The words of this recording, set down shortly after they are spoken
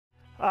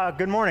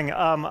Good morning.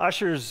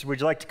 Ushers, would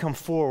you like to come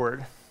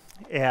forward?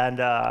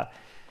 And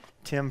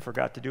Tim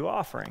forgot to do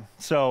offering,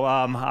 so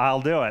I'll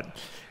do it.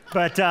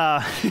 But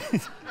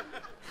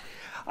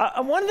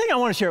one thing I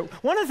want to share,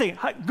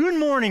 good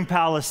morning,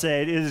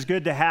 Palisade. It is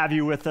good to have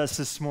you with us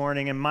this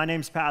morning, and my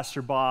name's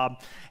Pastor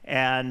Bob,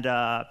 and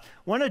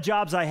one of the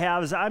jobs I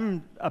have is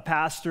I'm a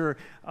pastor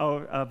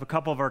of a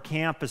couple of our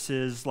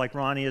campuses, like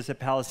Ronnie is at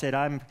Palisade.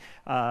 I'm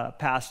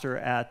pastor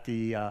at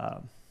the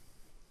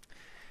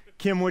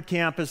Kimwood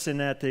campus and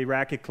at the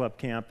Racket Club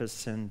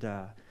campus. And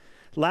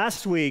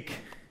last week,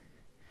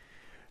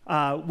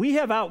 we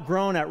have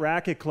outgrown at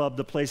Racket Club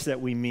the place that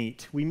we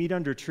meet. We meet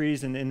under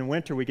trees, and in the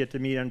winter, we get to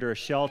meet under a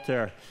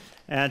shelter.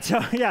 And so,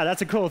 yeah,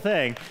 that's a cool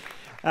thing.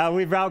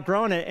 We've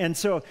outgrown it. And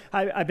so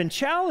I've been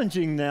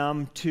challenging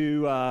them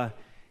to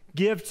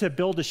give to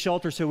build a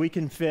shelter so we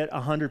can fit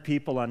 100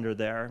 people under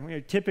there.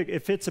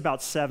 It fits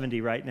about 70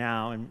 right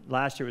now, and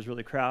last year was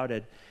really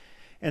crowded.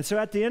 And so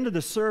at the end of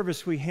the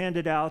service, we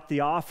handed out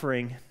the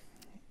offering,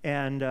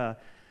 and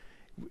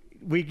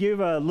we give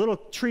little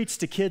treats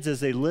to kids as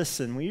they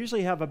listen. We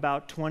usually have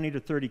about 20 to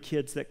 30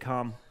 kids that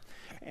come,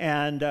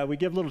 and we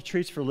give little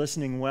treats for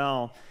listening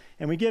well.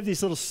 And we give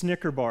these little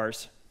Snicker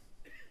bars.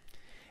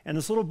 And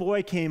this little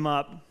boy came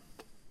up,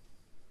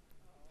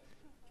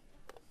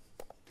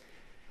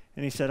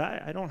 and he said,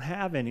 I don't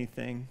have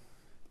anything.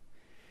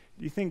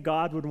 Do you think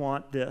God would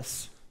want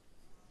this?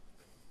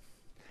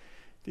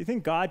 Do you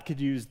think God could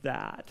use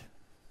that?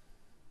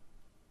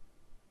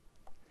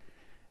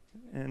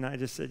 And I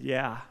just said,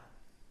 yeah,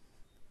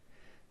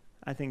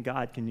 I think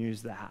God can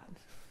use that.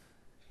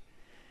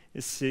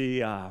 You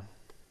see,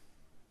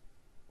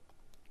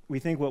 we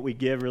think what we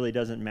give really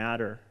doesn't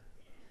matter.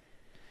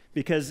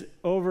 Because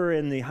over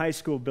in the high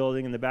school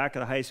building, in the back of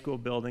the high school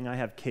building, I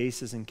have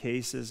cases and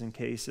cases and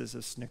cases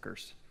of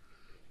Snickers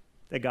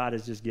that God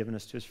has just given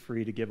us to us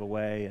free to give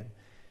away.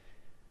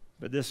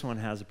 But this one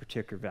has a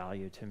particular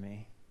value to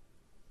me.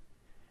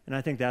 And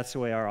I think that's the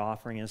way our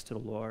offering is to the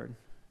Lord.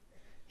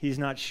 He's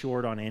not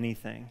short on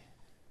anything.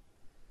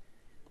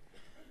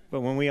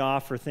 But when we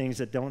offer things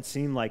that don't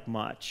seem like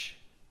much,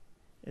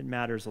 it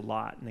matters a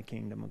lot in the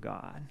kingdom of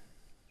God.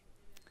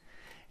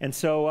 And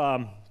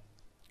so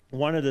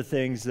one of the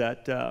things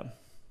that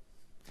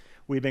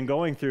we've been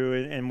going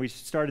through, and we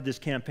started this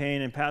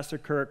campaign, and Pastor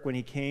Kirk, when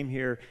he came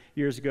here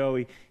years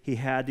ago, he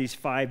had these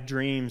 5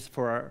 dreams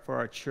for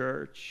our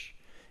church.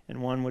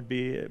 And one would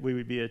be, we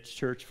would be a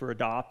church for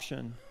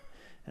adoption.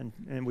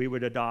 And we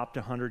would adopt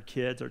 100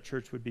 kids. Our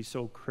church would be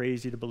so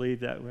crazy to believe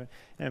that.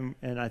 And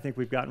I think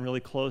we've gotten really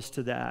close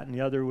to that. And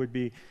the other would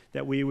be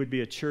that we would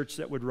be a church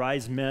that would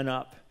rise men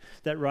up,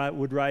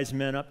 would rise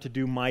men up to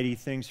do mighty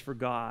things for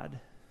God.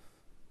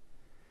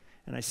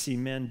 And I see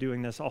men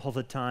doing this all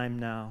the time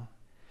now.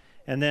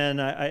 And then,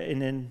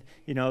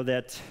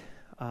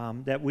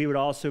 that we would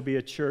also be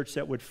a church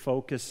that would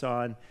focus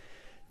on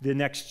the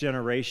next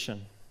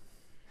generation.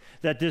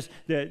 That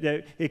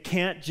it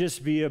can't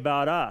just be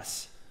about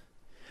us,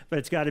 but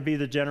it's got to be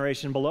the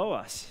generation below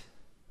us.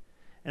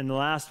 And the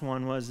last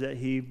one was that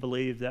he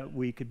believed that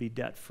we could be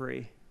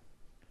debt-free.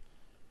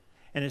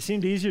 And it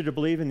seemed easier to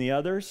believe in the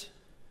others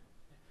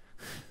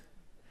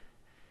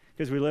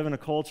because we live in a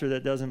culture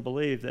that doesn't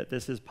believe that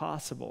this is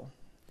possible.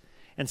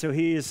 And so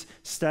he has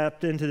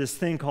stepped into this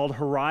thing called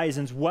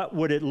Horizons. What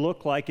would it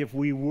look like if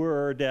we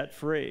were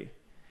debt-free?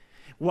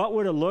 What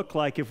would it look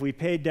like if we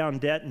paid down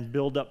debt and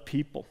build up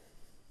people?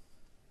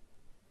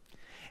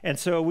 And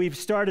so we've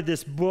started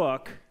this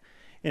book,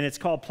 and it's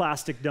called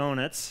Plastic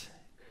Donuts,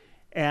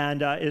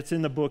 and it's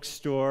in the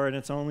bookstore, and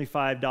it's only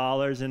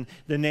 $5, and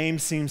the name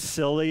seems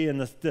silly, and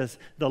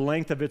the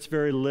length of it's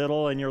very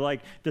little, and you're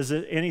like, does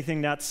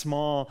anything that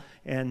small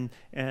and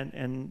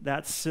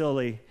that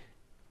silly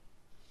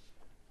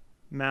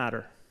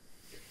matter?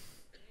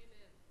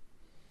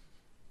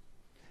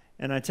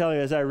 And I tell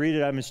you, as I read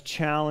it, I'm as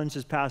challenged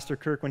as Pastor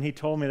Kirk. When he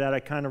told me that, I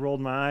kind of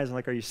rolled my eyes. I'm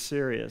like, are you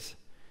serious?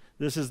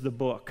 This is the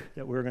book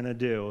that we're going to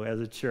do as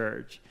a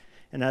church.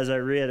 And as I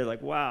read it,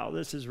 like, wow,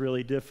 this is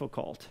really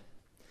difficult.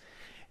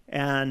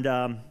 And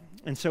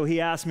so he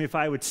asked me if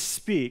I would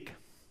speak.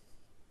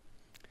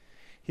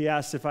 He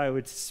asked if I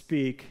would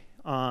speak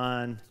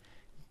on,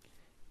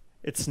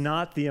 it's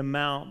not the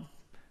amount,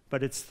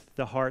 but it's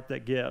the heart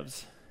that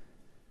gives.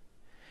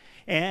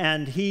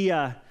 And he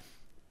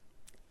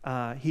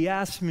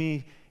asked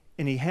me,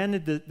 and he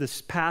handed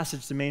this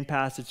passage, the main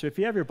passage. So if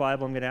you have your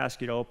Bible, I'm going to ask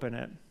you to open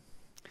it.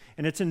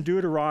 And it's in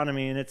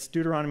Deuteronomy, and it's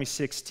Deuteronomy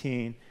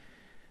 16.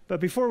 But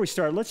before we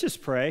start, let's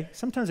just pray.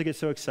 Sometimes I get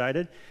so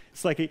excited.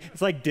 It's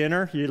like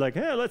dinner. You're like,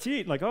 hey, let's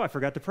eat. Like, oh, I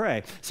forgot to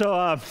pray.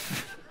 So,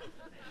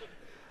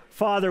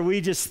 Father,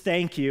 we just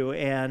thank you.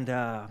 And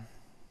God,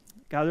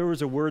 there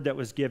was a word that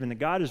was given that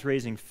God is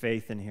raising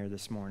faith in here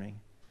this morning.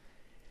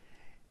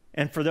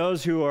 And for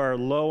those who are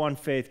low on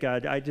faith,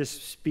 God, I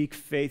just speak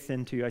faith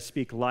into you. I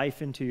speak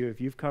life into you.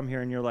 If you've come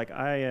here and you're like,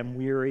 I am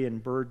weary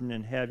and burdened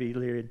and heavy,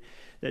 Lord,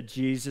 that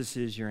Jesus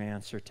is your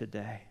answer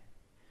today.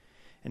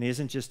 And he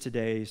isn't just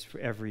today, he's for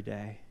every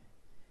day.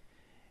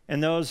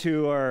 And those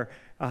who are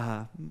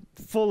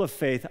full of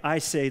faith, I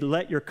say,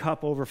 let your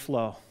cup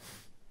overflow.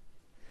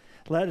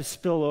 Let it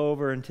spill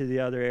over into the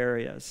other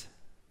areas.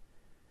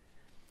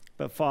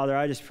 But Father,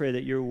 I just pray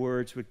that your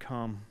words would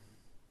come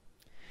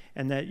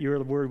and that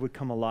your word would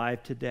come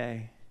alive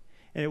today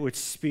and it would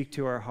speak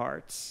to our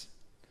hearts.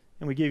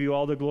 And we give you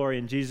all the glory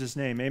in Jesus'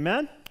 name.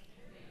 Amen?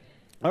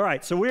 All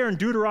right, so we're in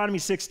Deuteronomy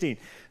 16.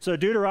 So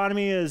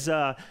Deuteronomy is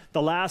the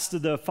last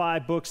of the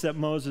 5 books that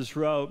Moses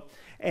wrote.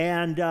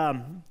 And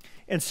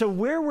so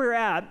where we're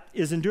at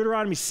is in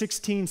Deuteronomy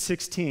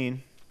 16:16.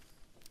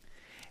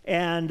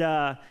 And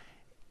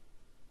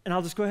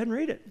I'll just go ahead and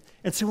read it.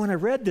 And so when I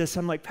read this,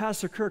 I'm like,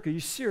 Pastor Kirk, are you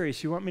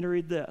serious? You want me to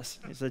read this?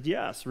 He said,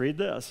 yes, read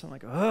this. I'm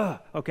like, oh,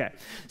 okay.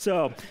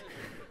 So it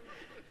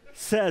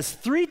says,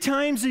 3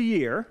 times a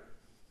year,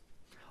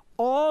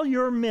 all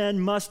your men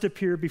must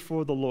appear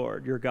before the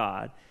Lord, your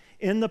God,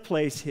 in the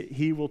place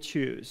he will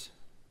choose.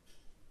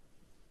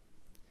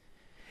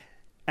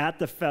 At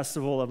the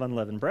festival of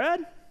unleavened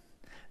bread,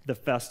 the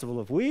festival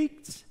of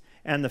weeks,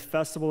 and the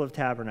festival of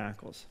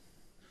tabernacles.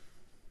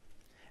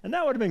 And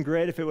that would have been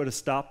great if it would have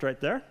stopped right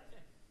there.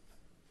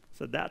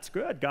 So that's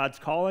good. God's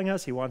calling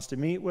us. He wants to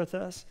meet with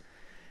us.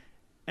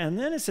 And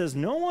then it says,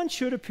 no one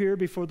should appear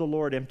before the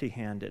Lord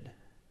empty-handed.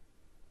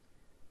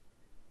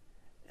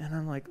 And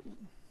I'm like,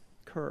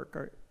 Kirk,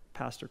 or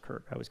Pastor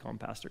Kirk, I always call him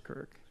Pastor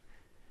Kirk.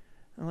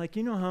 I'm like,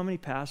 you know how many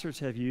pastors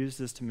have used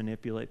this to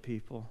manipulate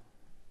people?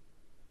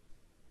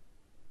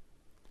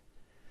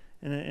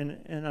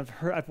 And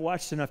I've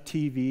watched enough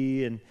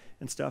TV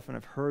and stuff, and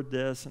I've heard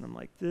this, and I'm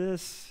like,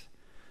 this,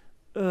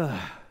 ugh.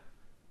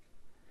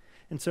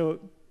 And so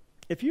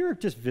if you're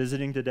just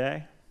visiting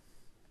today,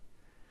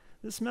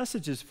 this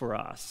message is for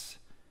us.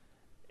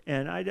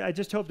 And I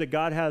just hope that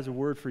God has a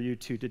word for you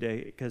too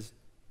today, because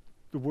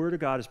the word of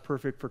God is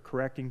perfect for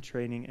correcting,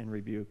 training, and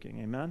rebuking.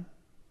 Amen?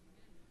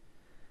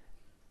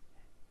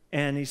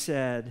 And he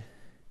said,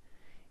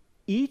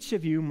 each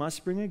of you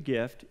must bring a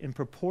gift in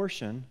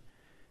proportion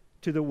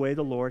to the way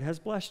the Lord has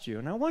blessed you.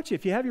 And I want you,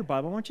 if you have your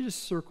Bible, I want you to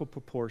circle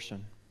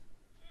proportion.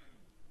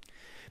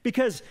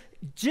 Because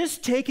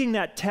just taking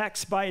that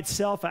text by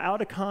itself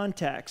out of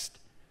context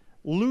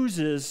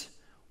loses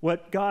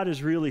what God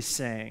is really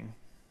saying.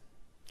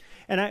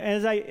 And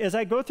as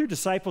I go through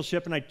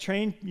discipleship and I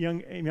train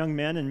young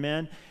men and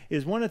men,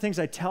 is one of the things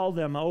I tell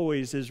them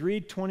always is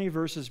read 20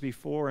 verses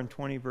before and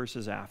 20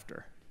 verses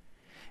after.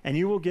 And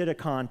you will get a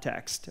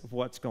context of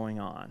what's going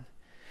on.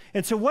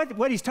 And so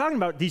what he's talking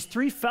about, these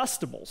 3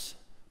 festivals.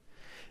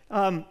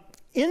 In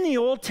the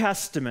Old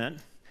Testament,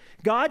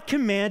 God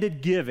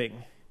commanded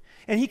giving.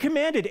 And he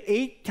commanded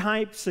 8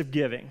 types of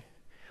giving.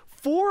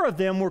 4 of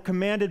them were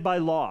commanded by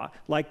law,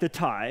 like the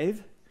tithe.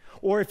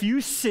 Or if you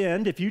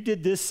sinned, if you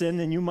did this sin,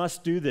 then you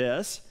must do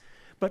this.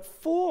 But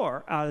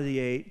 4 out of the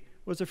 8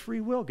 was a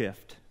free will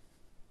gift.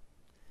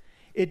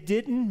 It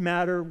didn't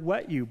matter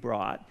what you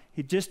brought.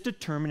 He just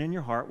determined in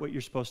your heart what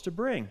you're supposed to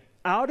bring,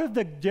 out of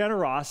the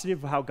generosity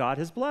of how God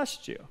has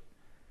blessed you.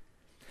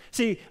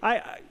 See,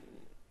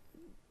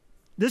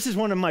 this is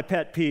one of my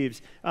pet peeves.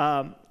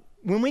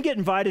 When we get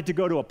invited to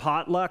go to a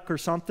potluck or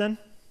something,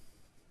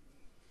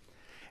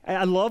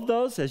 I love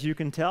those, as you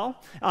can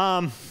tell,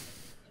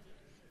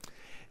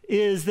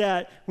 is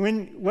that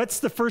what's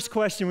the first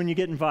question when you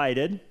get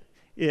invited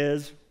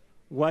is,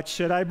 what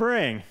should I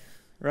bring,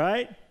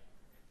 right?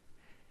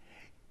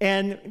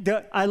 And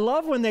I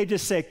love when they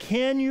just say,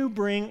 can you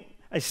bring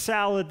a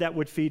salad that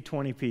would feed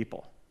 20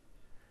 people?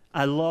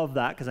 I love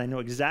that because I know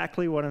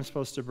exactly what I'm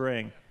supposed to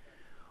bring.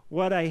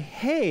 What I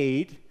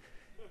hate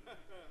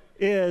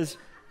is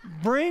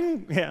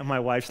my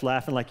wife's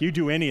laughing like you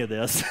do any of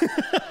this.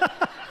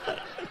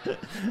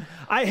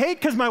 I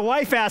hate because my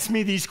wife asks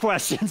me these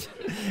questions.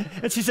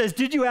 And she says,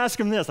 did you ask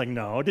him this? Like,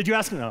 no. Did you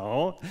ask him?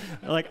 No.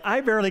 Like,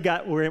 I barely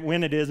got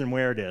when it is and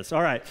where it is.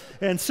 All right.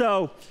 And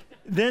so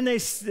then they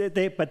say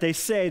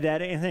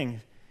that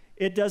anything,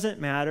 it doesn't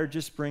matter,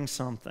 just bring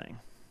something.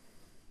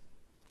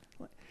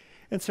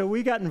 And so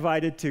we got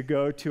invited to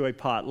go to a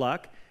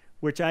potluck,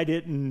 which I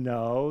didn't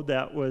know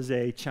that was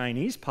a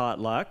Chinese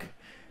potluck.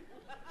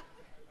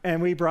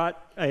 And we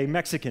brought a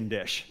Mexican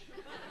dish.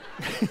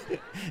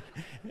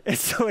 And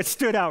so it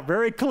stood out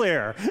very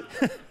clear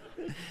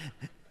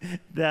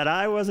that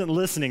I wasn't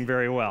listening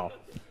very well.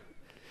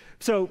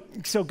 So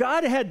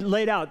God had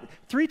laid out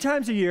 3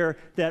 times a year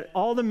that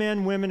all the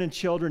men, women, and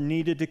children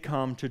needed to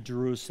come to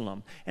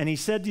Jerusalem. And he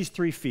said these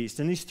 3 feasts.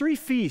 And these 3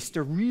 feasts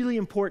are really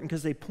important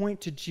because they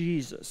point to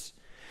Jesus.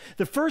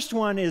 The first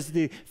one is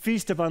the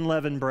Feast of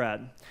Unleavened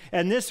Bread.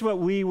 And this is what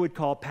we would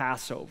call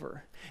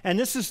Passover. And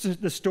this is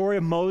the story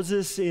of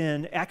Moses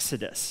in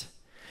Exodus.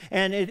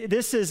 And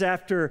this is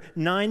after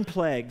 9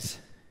 plagues.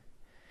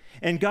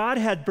 And God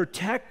had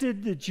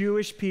protected the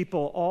Jewish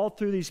people all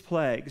through these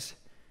plagues.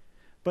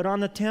 But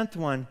on the 10th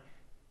one,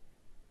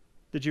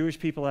 the Jewish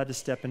people had to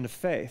step into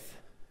faith.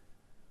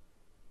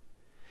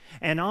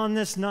 And on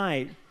this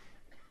night,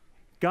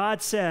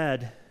 God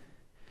said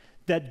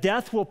that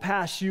death will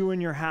pass you and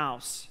your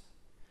house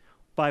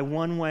by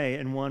one way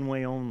and one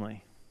way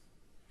only.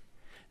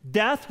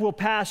 Death will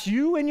pass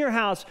you and your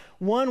house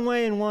one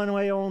way and one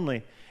way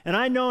only. And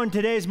I know in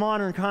today's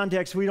modern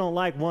context, we don't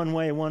like one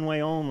way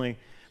only,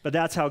 but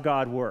that's how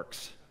God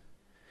works.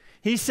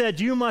 He said,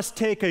 you must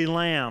take a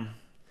lamb,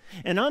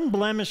 an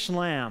unblemished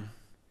lamb,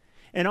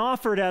 and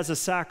offer it as a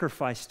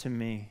sacrifice to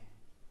me.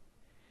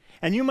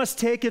 And you must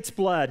take its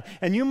blood,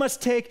 and you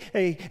must take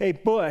a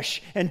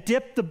bush and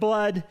dip the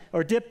blood,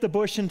 or dip the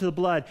bush into the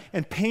blood,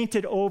 and paint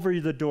it over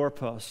the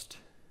doorpost.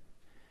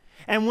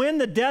 And when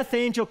the death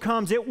angel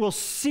comes, it will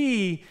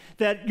see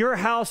that your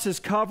house is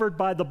covered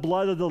by the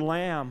blood of the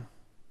Lamb.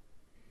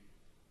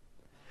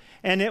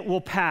 And it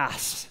will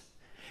pass,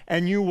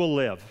 and you will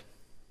live.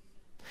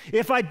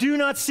 If I do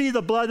not see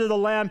the blood of the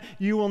Lamb,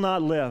 you will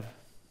not live.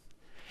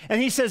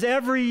 And he says,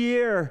 every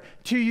year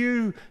to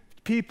you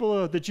people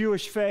of the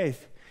Jewish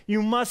faith,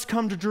 you must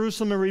come to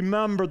Jerusalem and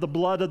remember the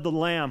blood of the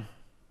Lamb.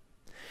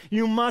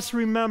 You must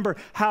remember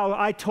how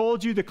I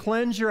told you to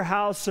cleanse your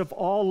house of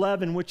all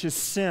leaven, which is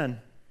sin.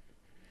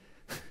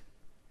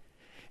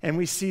 And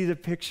we see the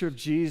picture of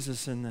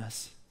Jesus in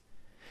this.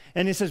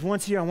 And he says,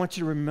 once a year, I want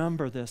you to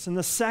remember this. And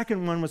the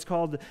second one was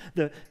called,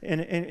 and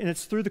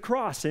it's through the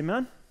cross,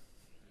 amen?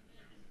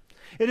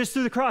 It is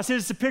through the cross. It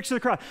is the picture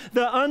of the cross.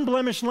 The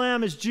unblemished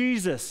lamb is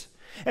Jesus.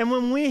 And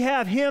when we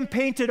have him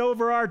painted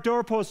over our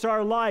doorpost,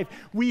 our life,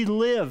 we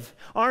live.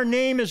 Our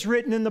name is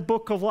written in the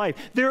book of life.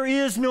 There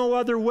is no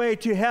other way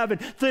to heaven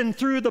than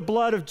through the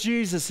blood of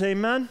Jesus,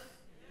 amen?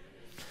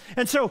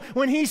 And so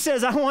when he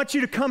says, I want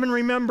you to come and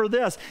remember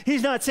this,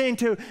 he's not saying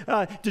to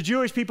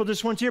Jewish people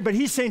just once a year, but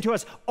he's saying to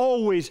us,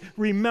 always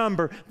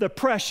remember the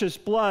precious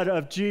blood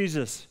of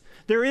Jesus.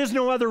 There is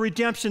no other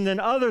redemption than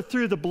other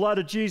through the blood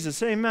of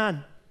Jesus.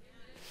 Amen.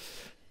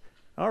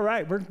 All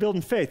right, we're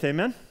building faith.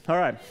 Amen. All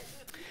right.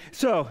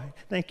 So,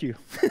 thank you.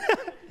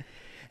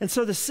 And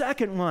so the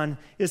second one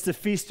is the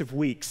Feast of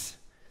Weeks.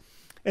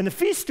 And the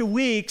Feast of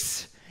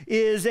Weeks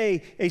is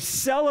a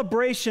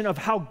celebration of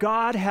how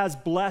God has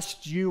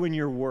blessed you in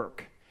your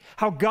work,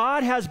 how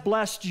God has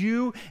blessed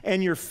you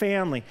and your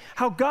family,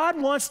 how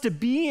God wants to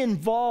be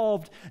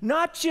involved,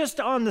 not just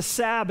on the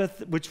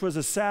Sabbath, which was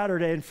a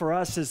Saturday and for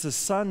us is a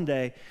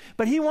Sunday,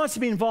 but he wants to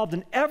be involved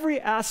in every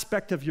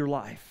aspect of your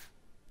life.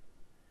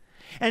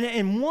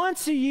 And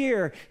once a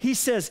year, he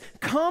says,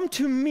 come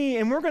to me,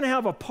 and we're going to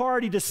have a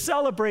party to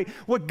celebrate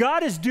what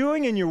God is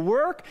doing in your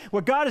work,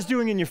 what God is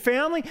doing in your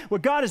family,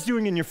 what God is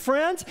doing in your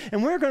friends,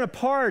 and we're going to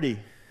party.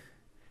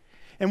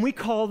 And we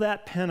call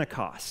that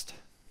Pentecost,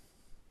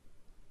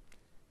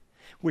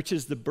 which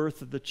is the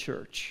birth of the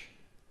church.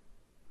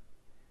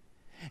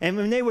 And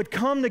when they would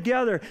come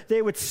together,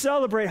 they would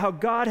celebrate how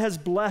God has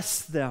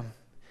blessed them.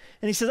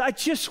 And he says, I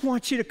just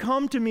want you to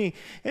come to me,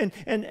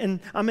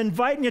 and I'm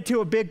inviting you to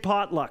a big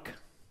potluck.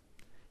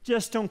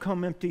 Just don't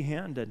come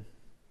empty-handed.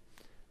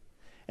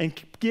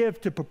 And give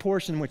to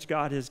proportion which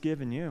God has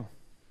given you.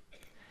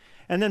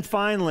 And then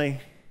finally,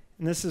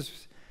 and this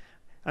is,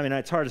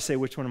 it's hard to say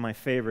which one of my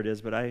favorite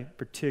is, but I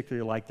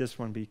particularly like this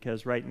one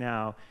because right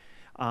now,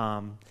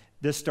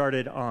 this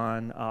started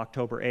on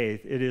October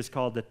 8th. It is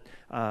called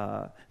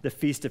the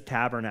Feast of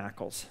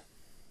Tabernacles.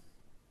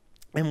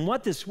 And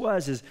what this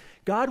was is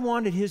God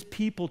wanted his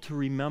people to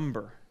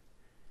remember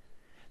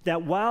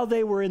that while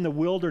they were in the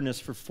wilderness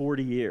for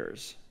 40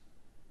 years,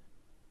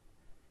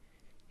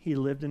 he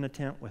lived in a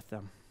tent with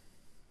them.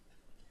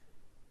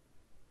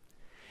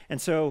 And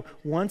so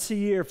once a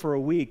year for a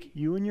week,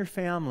 you and your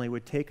family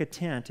would take a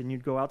tent and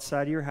you'd go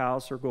outside of your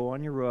house or go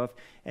on your roof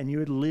and you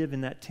would live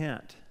in that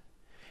tent.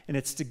 And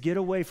it's to get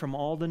away from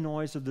all the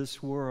noise of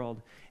this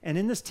world. And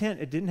in this tent,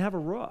 it didn't have a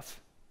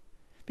roof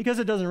because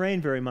it doesn't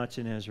rain very much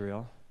in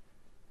Israel.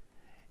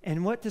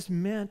 And what this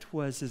meant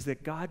is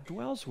that God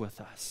dwells with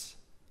us.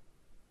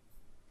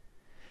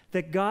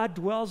 That God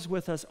dwells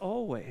with us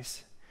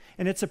always.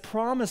 And it's a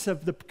promise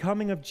of the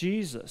coming of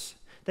Jesus,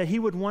 that he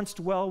would once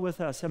dwell with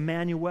us,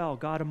 Emmanuel,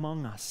 God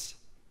among us.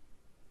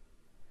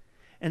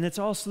 And it's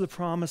also the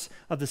promise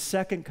of the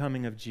second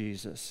coming of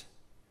Jesus,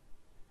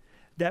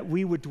 that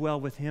we would dwell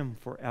with him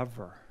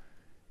forever.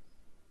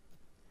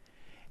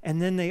 And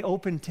then the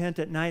open tent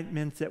at night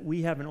meant that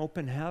we have an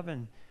open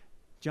heaven.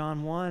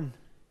 John 1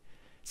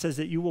 says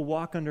that you will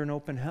walk under an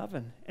open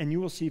heaven and you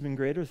will see even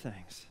greater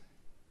things.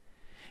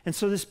 And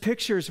so this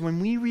picture is when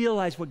we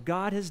realize what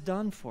God has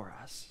done for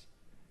us,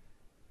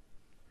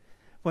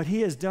 what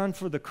he has done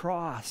for the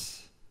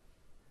cross,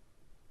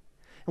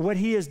 and what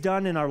he has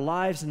done in our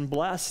lives and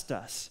blessed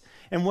us,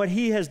 and what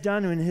he has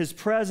done in his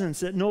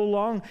presence that no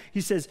longer, he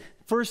says,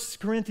 1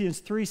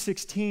 Corinthians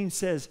 3:16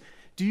 says,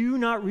 do you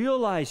not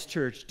realize,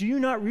 church,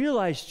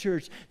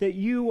 that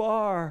you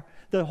are,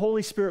 the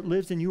Holy Spirit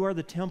lives and you are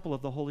the temple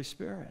of the Holy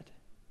Spirit?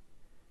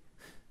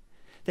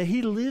 That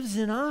he lives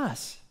in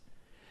us.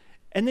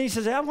 And then he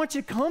says, I want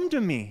you to come to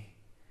me.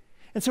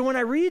 And so when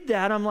I read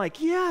that, I'm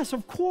like, yes,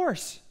 of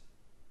course.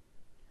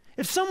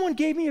 If someone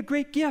gave me a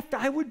great gift,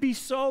 I would be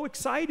so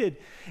excited.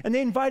 And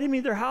they invited me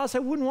to their house, I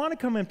wouldn't want to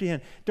come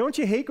empty-handed. Don't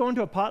you hate going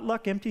to a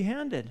potluck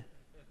empty-handed?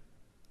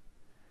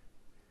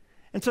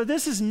 And so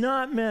this is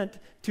not meant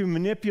to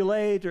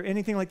manipulate or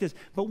anything like this.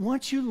 But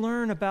once you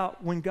learn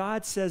about when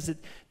God says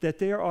that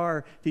there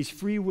are these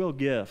free will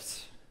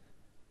gifts,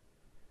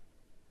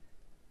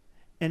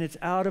 and it's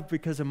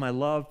because of my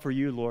love for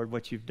you, Lord,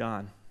 what you've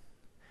done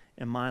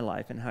in my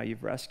life and how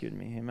you've rescued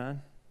me.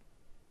 Amen?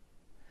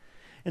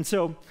 And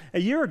so a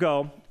year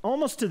ago,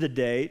 almost to the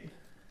date,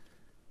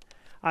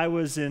 I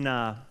was in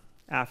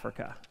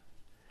Africa.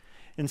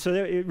 And so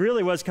it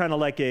really was kind of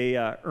like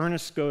a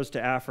Ernest Goes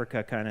to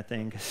Africa kind of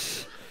thing.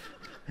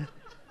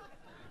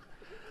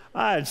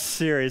 I'm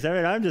serious. I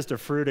mean, I'm just a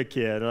fruita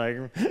kid.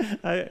 Like,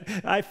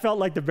 I felt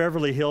like the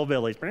Beverly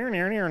Hillbillies.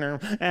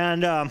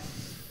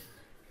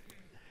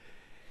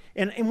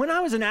 And when I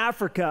was in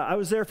Africa, I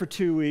was there for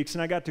 2 weeks,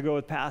 and I got to go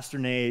with Pastor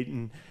Nate,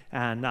 and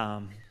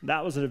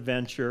that was an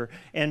adventure.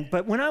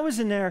 But when I was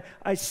in there,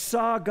 I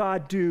saw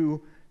God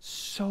do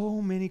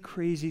so many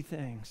crazy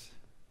things.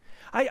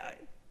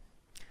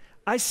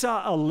 I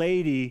saw a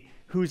lady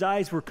whose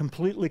eyes were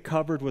completely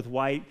covered with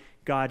white,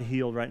 God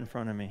healed right in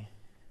front of me.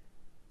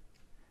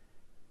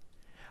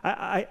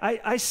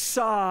 I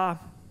saw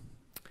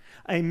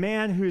a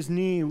man whose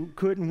knee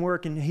couldn't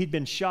work, and he'd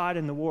been shot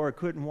in the war,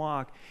 couldn't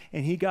walk,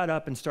 and he got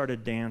up and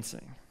started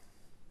dancing.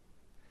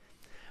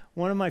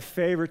 One of my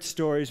favorite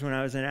stories when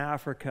I was in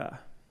Africa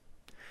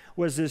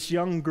was this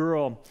young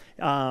girl.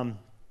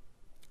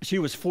 She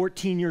was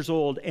 14 years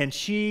old, and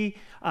she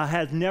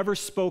had never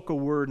spoke a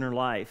word in her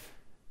life.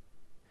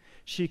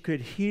 She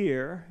could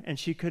hear and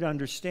she could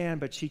understand,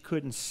 but she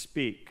couldn't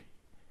speak.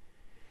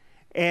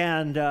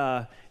 And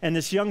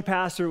this young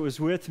pastor was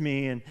with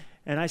me,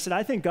 and I said,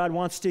 I think God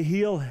wants to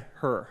heal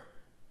her.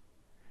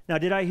 Now,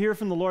 did I hear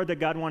from the Lord that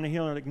God wanted to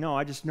heal her? Like, no,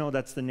 I just know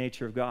that's the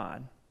nature of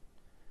God,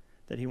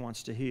 that he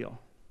wants to heal.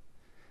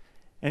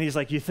 And he's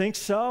like, you think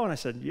so? And I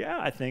said, yeah,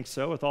 I think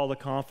so, with all the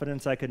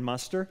confidence I could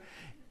muster.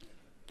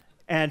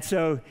 And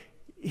so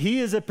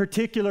he's a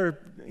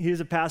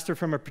pastor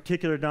from a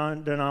particular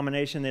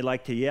denomination. They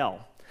like to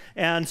yell.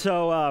 And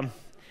so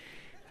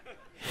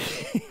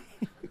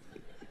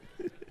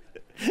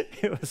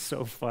it was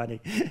so funny.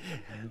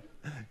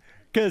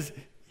 Because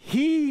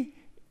he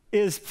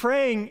is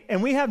praying,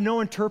 and we have no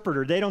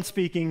interpreter. They don't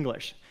speak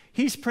English.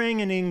 He's praying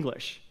in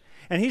English.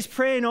 And he's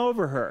praying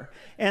over her.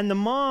 And the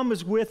mom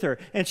is with her.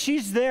 And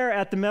she's there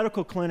at the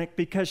medical clinic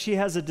because she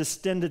has a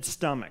distended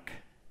stomach.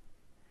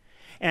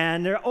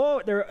 And they're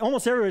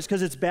almost everywhere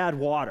because it's bad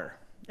water.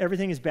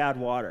 Everything is bad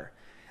water.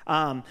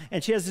 And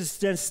she has this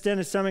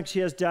distended stomach. She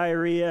has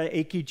diarrhea,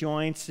 achy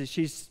joints. And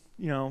she's,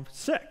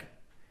 sick.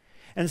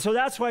 And so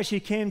that's why she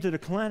came to the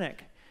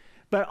clinic.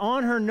 But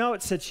on her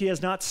note said she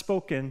has not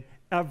spoken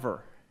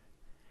ever.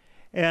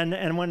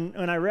 And when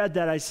I read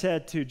that, I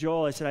said to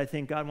Joel, I said, I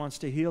think God wants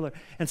to heal her.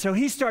 And so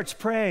he starts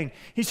praying.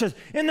 He says,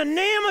 in the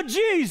name of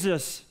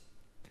Jesus,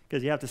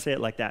 because you have to say it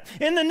like that.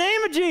 In the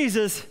name of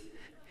Jesus,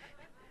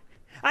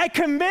 I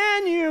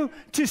command you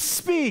to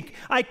speak.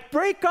 I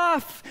break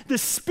off the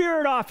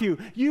spirit off you.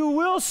 You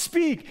will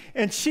speak.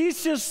 And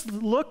she's just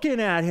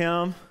looking at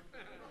him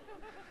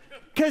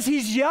because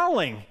he's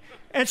yelling.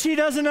 And she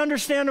doesn't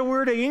understand a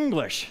word of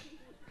English.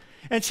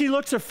 And she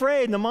looks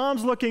afraid, and the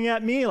mom's looking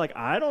at me like,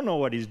 I don't know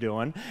what he's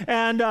doing.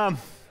 And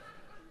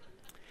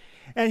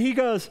he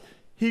goes,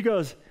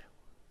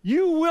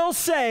 you will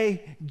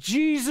say,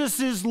 Jesus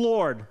is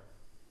Lord.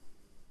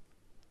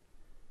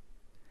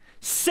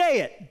 Say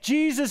it,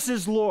 Jesus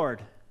is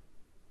Lord.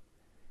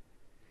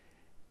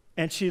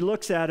 And she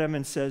looks at him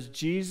and says,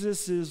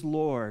 Jesus is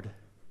Lord.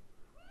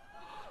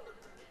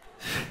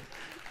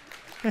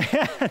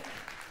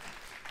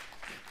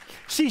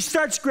 She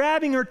starts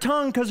grabbing her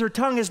tongue because her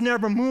tongue has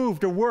never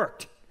moved or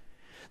worked.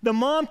 The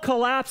mom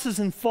collapses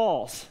and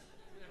falls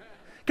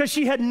because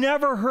she had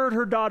never heard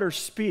her daughter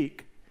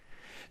speak.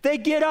 They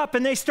get up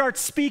and they start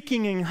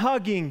speaking and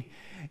hugging.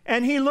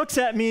 And he looks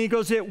at me and he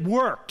goes, it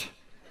worked.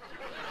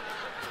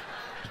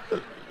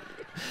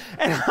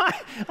 And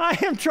I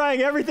am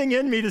trying everything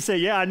in me to say,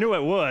 yeah, I knew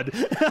it would.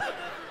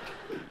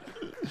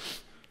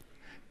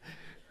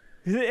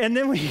 And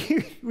then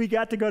we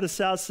got to go to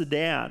South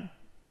Sudan.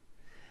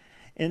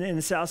 And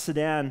in South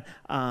Sudan,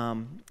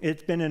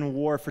 it's been in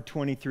war for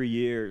 23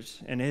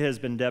 years, and it has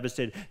been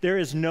devastated. There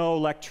is no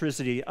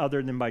electricity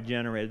other than by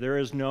generator. There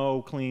is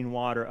no clean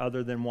water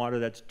other than water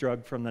that's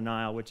drugged from the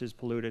Nile, which is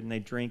polluted, and they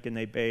drink and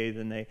they bathe,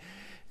 and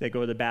they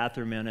go to the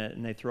bathroom in it,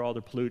 and they throw all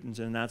the pollutants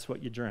in, and that's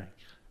what you drink.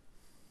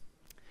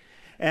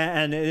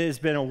 And it has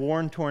been a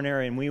war-torn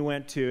area, and we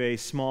went to a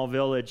small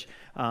village,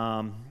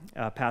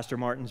 Pastor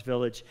Martin's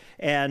village,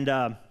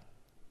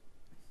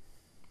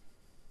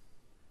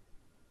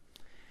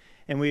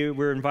 and we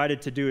were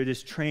invited to do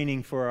this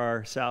training for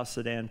our South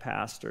Sudan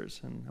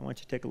pastors. And I want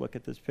you to take a look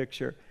at this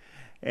picture.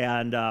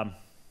 And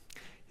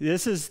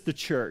this is the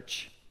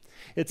church.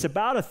 It's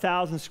about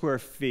 1,000 square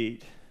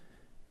feet.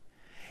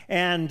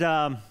 And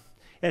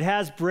it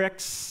has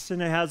bricks and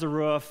it has a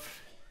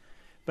roof,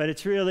 but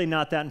it's really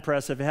not that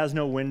impressive. It has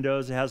no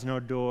windows. It has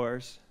no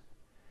doors.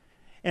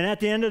 And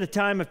at the end of the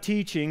time of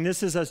teaching,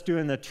 this is us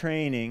doing the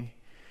training,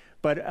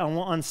 but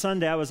on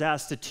Sunday I was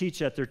asked to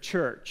teach at their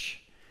church.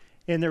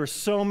 And there were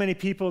so many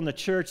people in the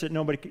church that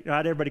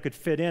not everybody could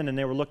fit in, and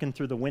they were looking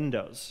through the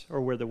windows, or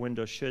where the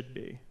windows should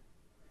be.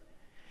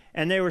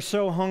 And they were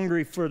so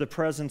hungry for the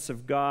presence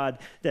of God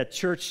that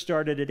church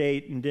started at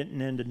 8 and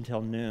didn't end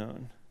until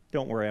noon.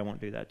 Don't worry, I won't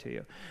do that to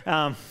you.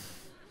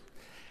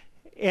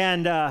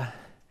 And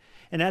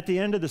at the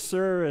end of the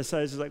service,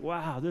 I was like,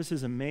 wow, this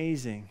is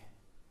amazing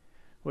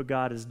what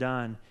God has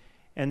done.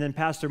 And then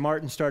Pastor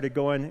Martin started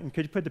going, and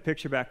could you put the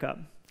picture back up?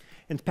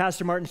 And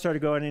Pastor Martin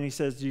started going, and he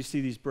says, do you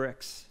see these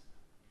bricks?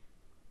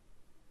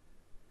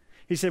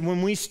 He said,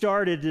 when we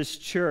started this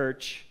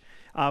church,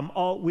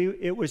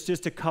 it was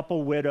just a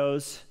couple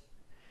widows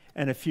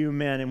and a few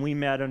men, and we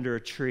met under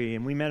a tree.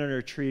 And we met under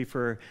a tree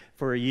for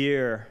a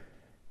year.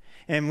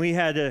 And we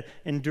had to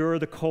endure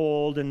the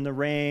cold and the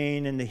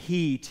rain and the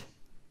heat.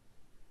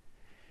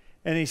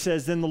 And he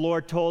says, then the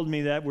Lord told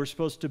me that we're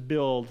supposed to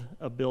build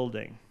a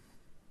building.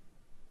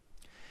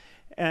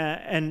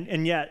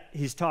 And yet,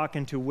 he's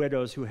talking to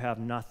widows who have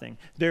nothing.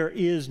 There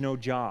is no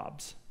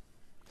jobs.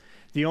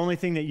 The only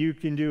thing that you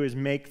can do is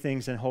make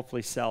things and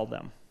hopefully sell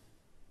them.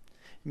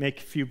 Make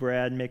a few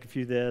bread, make a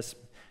few this,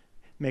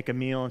 make a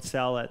meal and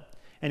sell it.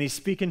 And he's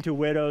speaking to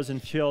widows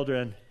and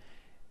children.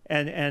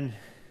 And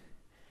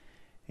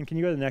can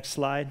you go to the next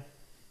slide?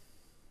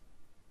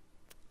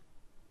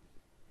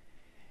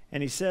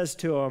 And he says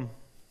to them,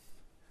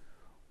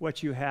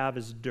 what you have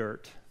is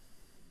dirt.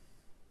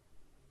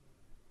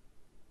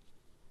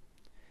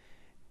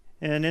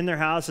 And in their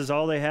houses,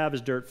 all they have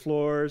is dirt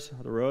floors,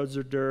 the roads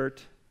are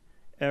dirt,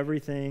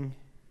 everything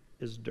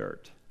is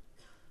dirt.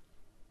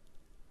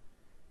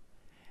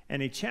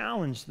 And he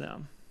challenged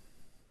them.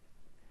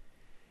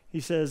 He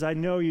says, I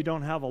know you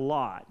don't have a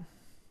lot,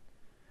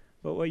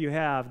 but what you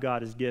have,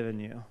 God has given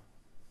you.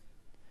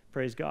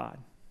 Praise God.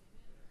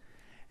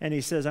 And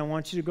he says, I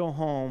want you to go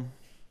home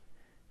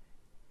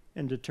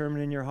and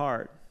determine in your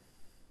heart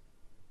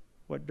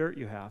what dirt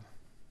you have.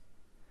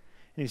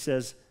 And he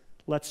says,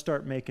 let's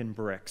start making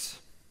bricks.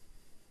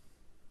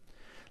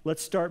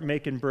 Let's start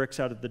making bricks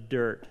out of the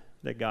dirt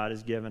that God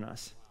has given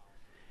us.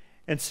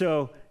 And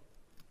so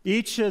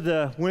each of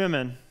the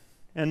women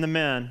and the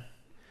men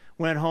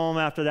went home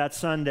after that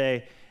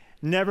Sunday,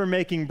 never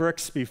making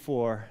bricks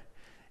before,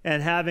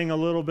 and having a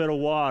little bit of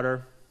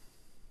water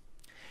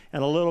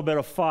and a little bit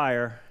of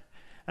fire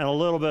and a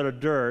little bit of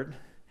dirt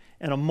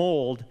and a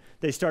mold.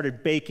 They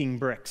started baking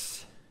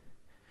bricks.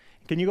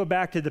 Can you go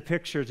back to the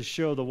picture to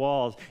show the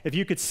walls? If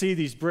you could see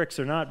these bricks,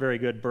 they're not very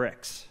good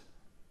bricks.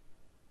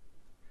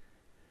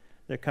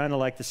 They're kind of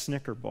like the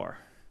Snicker bar.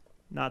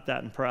 Not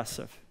that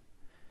impressive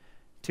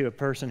to a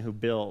person who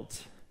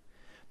builds.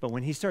 But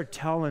when he started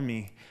telling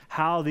me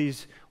how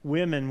these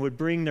women would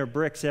bring their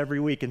bricks every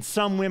week, and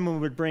some women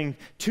would bring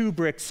 2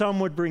 bricks,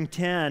 some would bring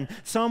 10,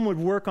 some would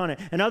work on it,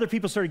 and other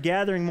people started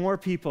gathering more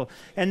people,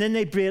 and then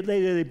they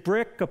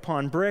brick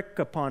upon brick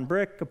upon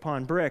brick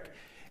upon brick,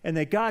 and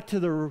they got to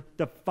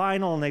the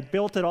final, and they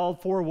built it all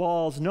 4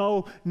 walls,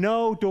 no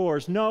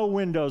doors, no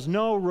windows,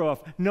 no roof,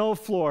 no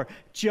floor,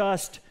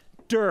 just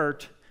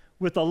dirt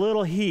with a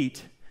little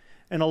heat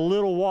and a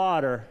little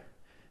water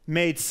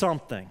made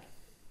something.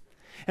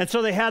 And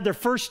so they had their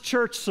first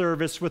church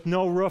service with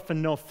no roof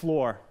and no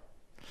floor.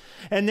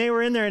 And they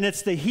were in there, and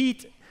it's the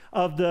heat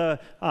of the,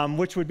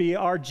 which would be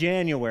our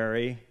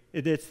January.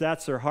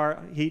 That's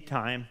their heat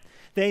time.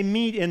 They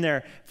meet in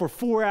there for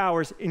 4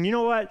 hours. And you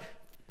know what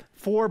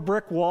 4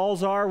 brick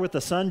walls are with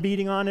the sun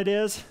beating on it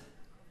is?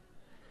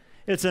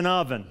 It's an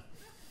oven.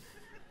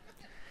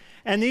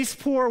 And these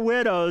poor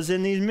widows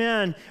and these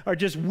men are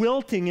just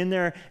wilting in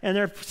there, and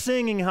they're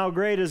singing, how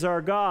great is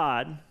our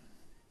God.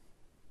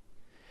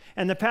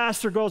 And the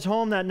pastor goes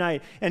home that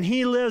night, and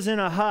he lives in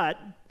a hut,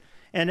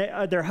 and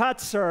their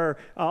huts are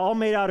all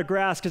made out of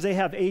grass because they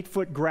have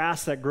 8-foot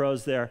grass that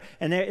grows there.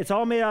 And it's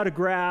all made out of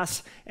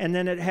grass, and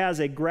then it has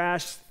a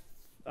grass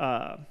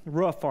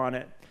roof on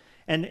it.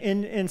 And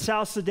in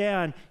South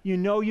Sudan, you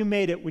know you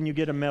made it when you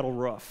get a metal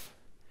roof.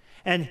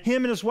 And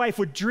him and his wife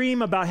would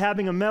dream about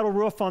having a metal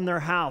roof on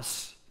their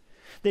house.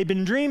 They've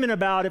been dreaming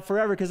about it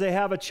forever because they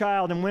have a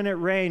child, and when it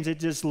rains, it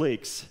just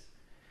leaks.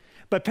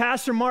 But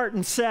Pastor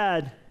Martin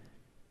said,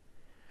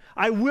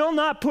 I will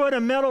not put a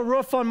metal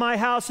roof on my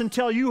house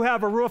until you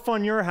have a roof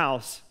on your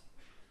house.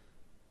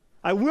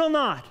 I will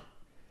not.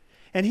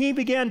 And he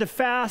began to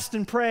fast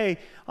and pray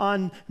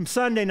on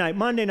Sunday night,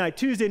 Monday night,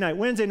 Tuesday night,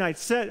 Wednesday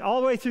night, all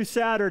the way through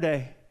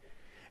Saturday.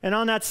 And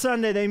on that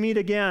Sunday, they meet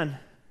again.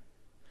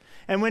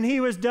 And when he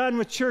was done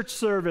with church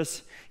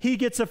service, he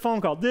gets a phone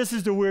call. This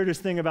is the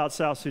weirdest thing about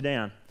South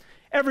Sudan.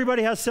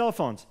 Everybody has cell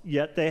phones,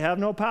 yet they have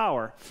no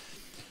power.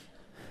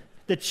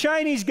 The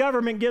Chinese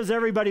government gives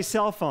everybody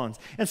cell phones.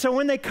 And so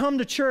when they come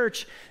to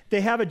church,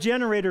 they have a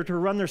generator to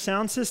run their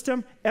sound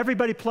system.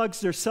 Everybody plugs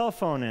their cell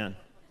phone in.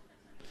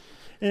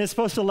 And it's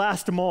supposed to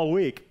last them all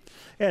week.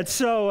 And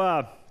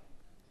so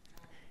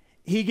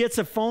he gets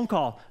a phone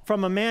call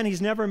from a man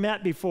he's never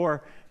met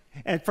before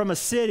and from a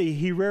city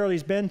he rarely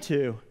has been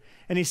to.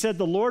 And he said,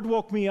 the Lord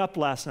woke me up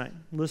last night.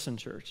 Listen,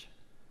 church.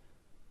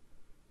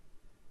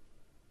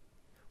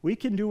 We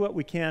can do what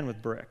we can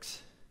with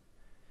bricks.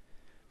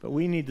 but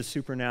we need the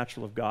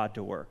supernatural of God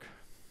to work.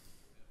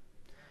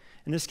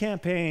 And this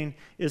campaign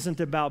isn't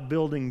about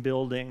building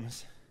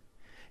buildings.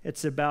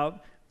 It's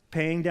about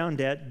paying down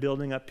debt,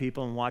 building up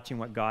people, and watching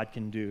what God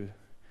can do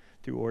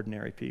through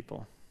ordinary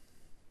people.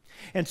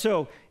 And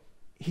so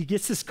he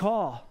gets this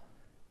call,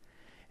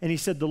 and he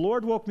said, the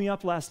Lord woke me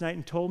up last night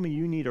and told me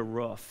you need a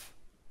roof.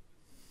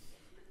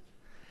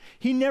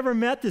 He never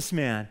met this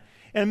man.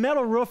 And a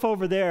metal roof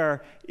over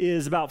there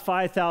is about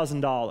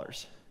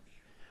 $5,000.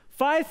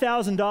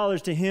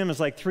 $5,000 to him is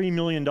like $3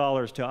 million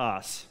to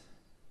us.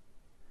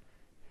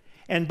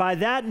 And by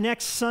that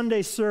next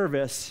Sunday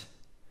service,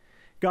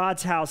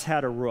 God's house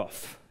had a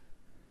roof.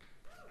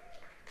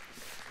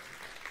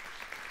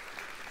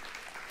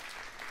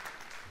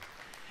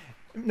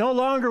 No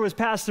longer was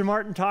Pastor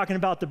Martin talking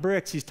about the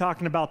bricks, he's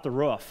talking about the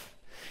roof.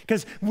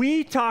 Because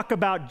we talk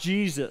about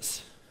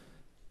Jesus.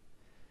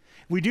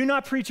 We do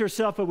not preach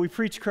ourselves, but we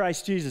preach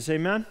Christ Jesus,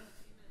 amen?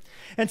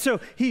 And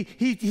so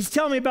he's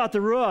telling me about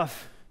the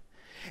roof.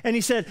 And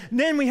he said,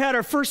 then we had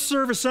our first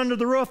service under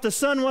the roof. The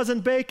sun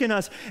wasn't baking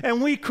us,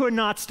 and we could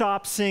not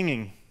stop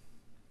singing.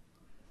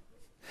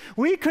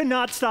 We could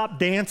not stop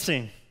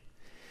dancing.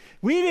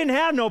 We didn't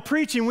have no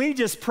preaching. We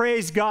just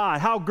praised God.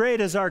 How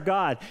great is our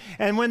God?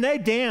 And when they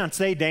dance,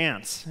 they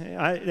dance.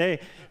 I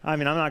mean,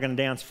 I'm not going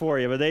to dance for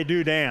you, but they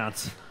do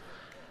dance.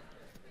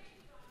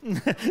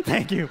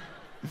 Thank you.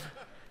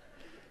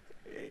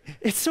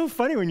 It's so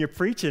funny when you're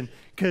preaching,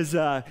 because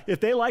if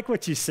they like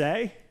what you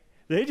say,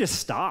 they just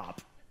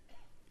stop.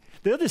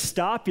 They'll just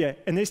stop you,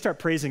 and they start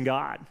praising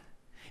God.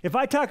 If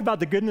I talk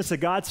about the goodness of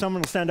God,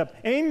 someone will stand up,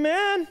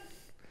 amen.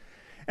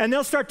 And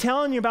they'll start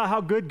telling you about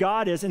how good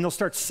God is, and they'll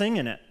start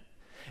singing it.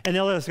 And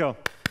they'll just go,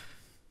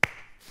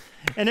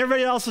 and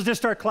everybody else will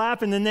just start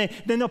clapping, and then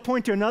they'll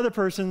point to another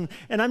person,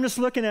 and I'm just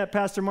looking at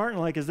Pastor Martin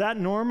like, is that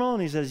normal?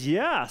 And he says,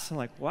 yes. I'm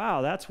like,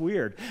 wow, that's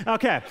weird.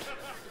 Okay.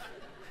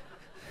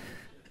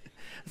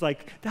 It's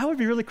like, that would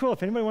be really cool.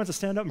 If anybody wants to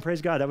stand up and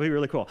praise God, that would be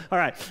really cool. All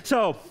right,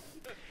 so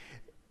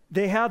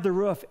they have the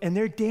roof, and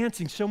they're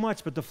dancing so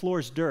much, but the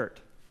floor's dirt.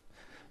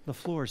 The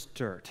floor's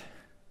dirt.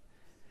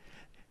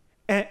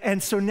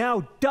 And so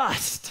now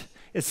dust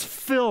is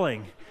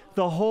filling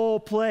the whole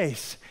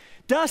place.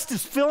 Dust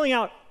is filling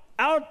out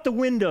the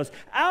windows,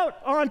 out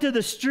onto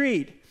the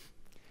street.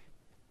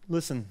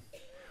 Listen,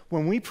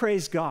 when we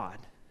praise God,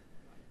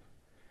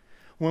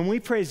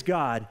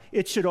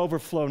 it should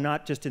overflow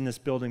not just in this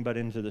building, but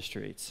into the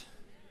streets.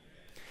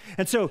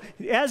 And so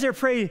as they're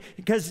praying,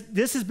 because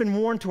this has been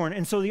war-torn,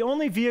 and so the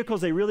only vehicles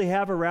they really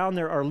have around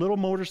there are little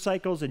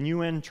motorcycles and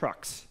UN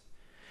trucks.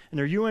 And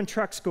they're UN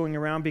trucks going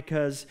around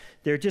because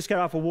they just got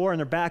off a war and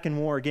they're back in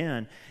war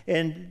again.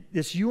 And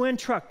this UN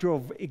truck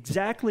drove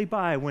exactly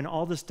by when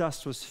all this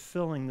dust was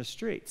filling the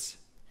streets.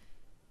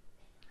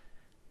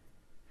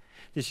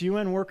 This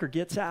UN worker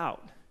gets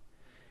out,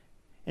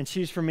 and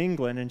she's from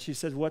England, and she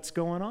says, what's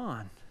going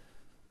on?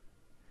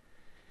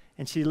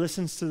 And she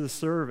listens to the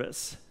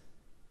service,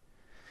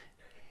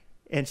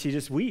 and she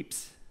just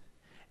weeps.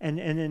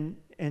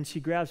 And she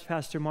grabs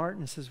Pastor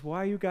Martin and says,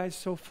 why are you guys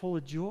so full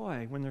of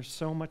joy when there's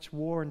so much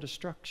war and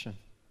destruction?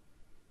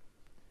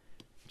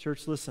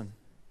 Church, listen.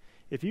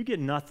 If you get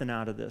nothing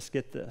out of this,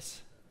 get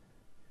this.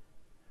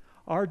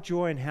 Our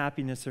joy and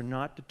happiness are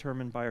not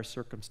determined by our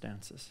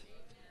circumstances.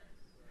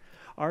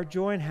 Our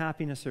joy and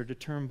happiness are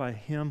determined by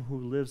Him who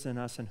lives in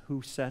us and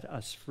who set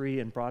us free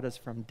and brought us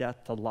from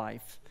death to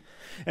life.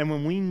 And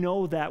when we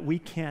know that, we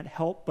can't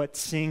help but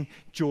sing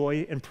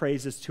joy and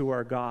praises to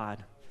our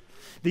God.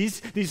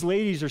 These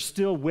ladies are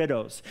still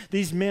widows.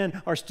 These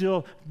men are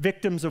still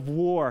victims of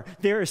war.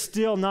 There is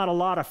still not a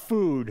lot of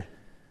food.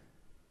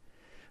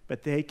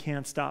 But they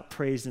can't stop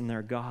praising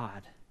their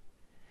God.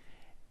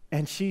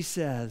 And she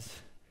says,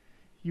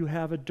 you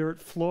have a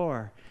dirt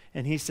floor.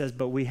 And he says,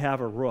 but we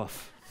have a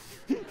roof.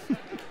 He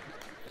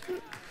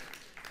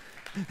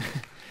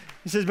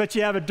says, but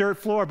you have a dirt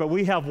floor, but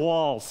we have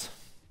walls.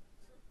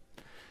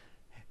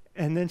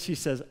 And then she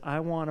says, I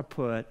want to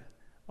put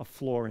a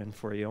floor in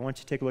for you. I want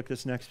you to take a look at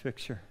this next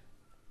picture.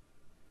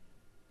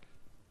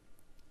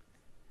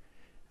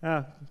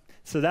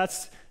 So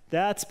that's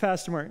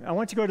Pastor Martin. I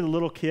want you to go to the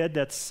little kid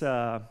that's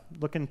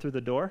looking through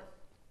the door.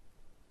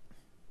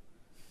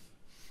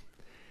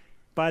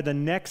 By the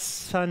next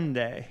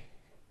Sunday,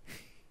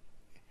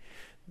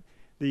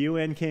 the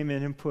UN came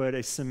in and put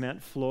a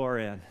cement floor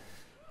in.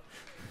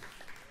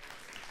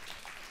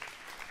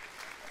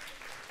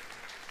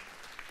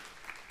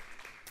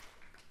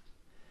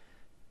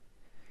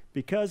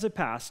 Because a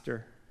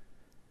pastor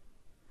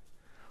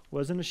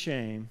wasn't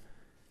ashamed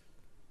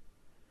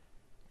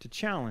to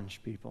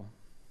challenge people.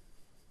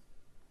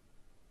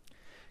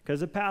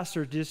 Because a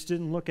pastor just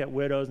didn't look at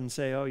widows and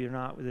say, oh, you're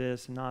not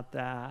this and not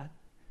that.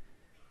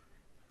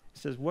 He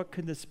says, what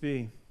could this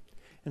be?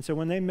 And so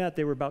when they met,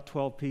 they were about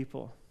 12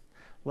 people.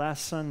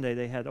 Last Sunday,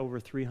 they had over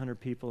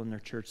 300 people in their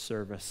church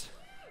service.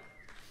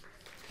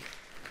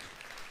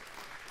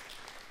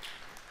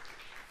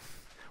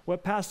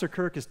 What Pastor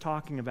Kirk is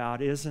talking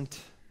about isn't,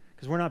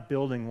 because we're not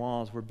building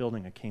walls, we're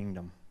building a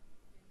kingdom.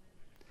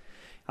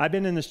 I've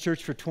been in this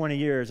church for 20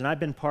 years, and I've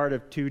been part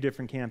of 2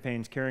 different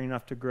campaigns, Caring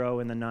Enough to Grow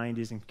in the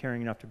 90s and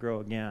Caring Enough to Grow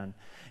again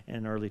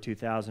in early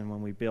 2000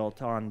 when we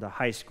built on the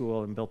high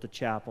school and built a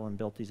chapel and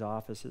built these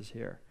offices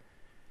here.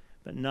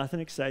 But nothing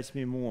excites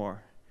me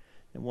more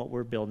than what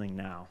we're building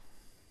now.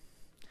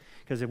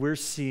 Because we're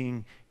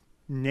seeing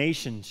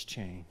nations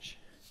change.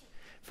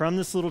 From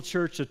this little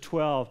church of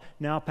 12,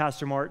 now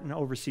Pastor Martin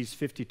oversees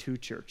 52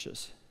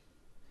 churches.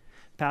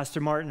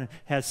 Pastor Martin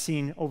has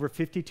seen over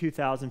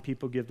 52,000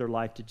 people give their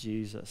life to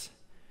Jesus,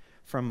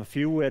 from a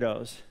few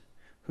widows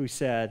who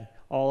said,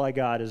 all I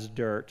got is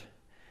dirt.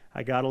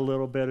 I got a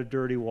little bit of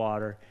dirty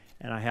water,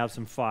 and I have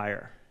some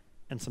fire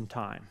and some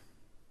time.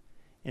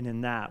 And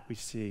in that, we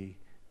see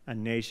a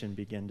nation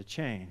begin to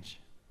change.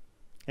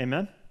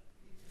 Amen?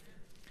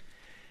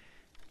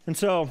 And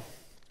so,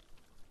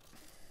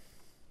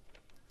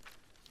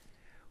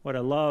 what I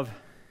love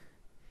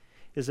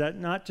is that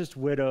not just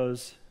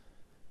widows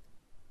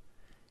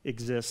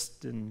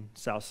exist in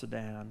South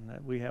Sudan,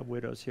 that we have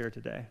widows here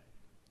today.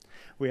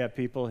 We have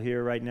people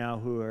here right now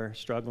who are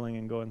struggling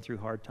and going through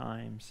hard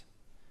times.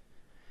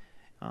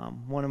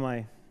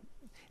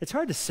 It's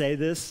hard to say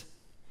this,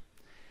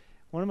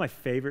 one of my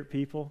favorite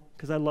people,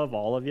 because I love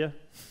all of you,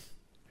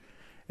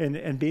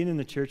 and being in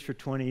the church for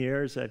 20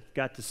 years, I've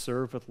got to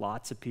serve with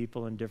lots of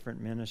people in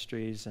different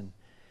ministries,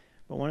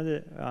 but one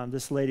of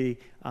this lady,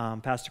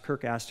 Pastor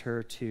Kirk asked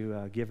her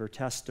to give her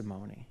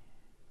testimony.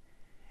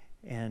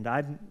 And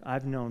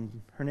I've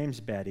known, her name's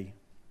Betty.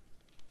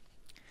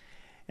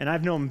 And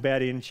I've known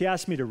Betty, and she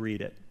asked me to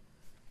read it.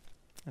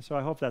 And so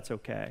I hope that's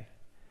okay.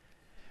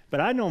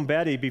 But I'd known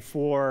Betty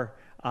before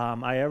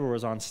I ever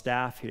was on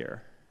staff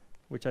here,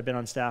 which I've been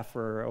on staff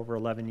for over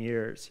 11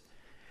 years.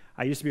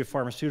 I used to be a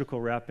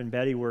pharmaceutical rep, and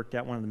Betty worked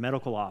at one of the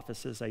medical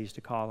offices I used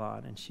to call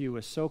on, and she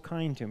was so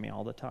kind to me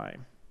all the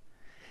time.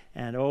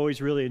 And I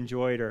always really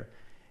enjoyed her.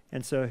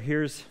 And so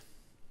here's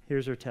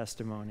her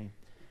testimony.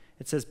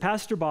 It says,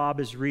 Pastor Bob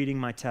is reading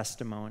my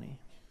testimony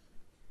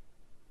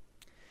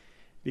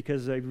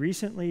because I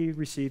recently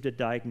received a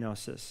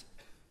diagnosis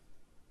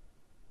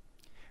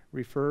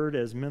referred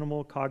as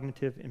minimal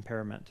cognitive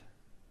impairment.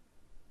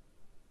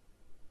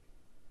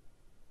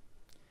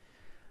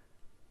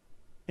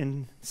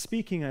 In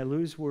speaking, I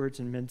lose words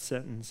in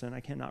mid-sentence and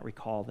I cannot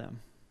recall them.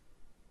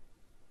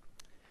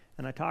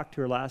 And I talked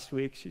to her last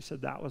week. She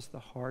said that was the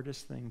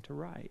hardest thing to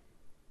write.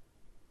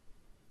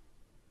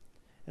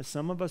 As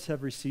some of us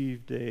have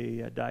received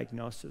a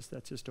diagnosis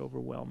that's just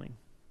overwhelming.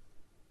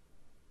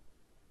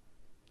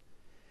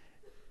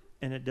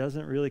 And it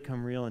doesn't really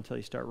come real until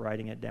you start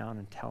writing it down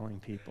and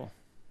telling people.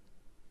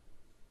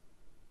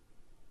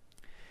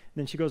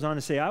 Then she goes on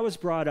to say, I was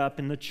brought up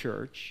in the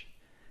church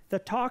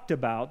that talked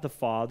about the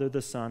Father,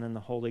 the Son, and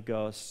the Holy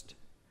Ghost.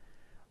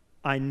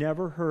 I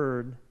never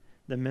heard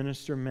the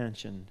minister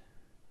mention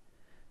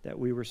that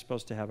we were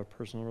supposed to have a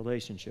personal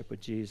relationship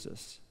with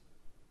Jesus.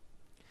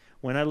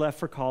 When I left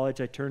for college,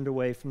 I turned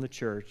away from the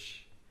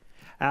church.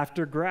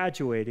 After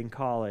graduating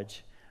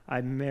college,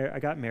 I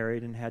got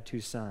married and had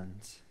 2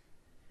 sons.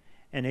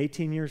 And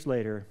 18 years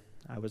later,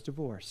 I was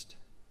divorced.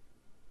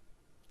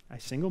 A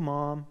single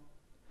mom,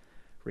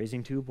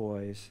 raising 2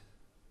 boys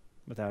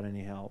without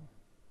any help.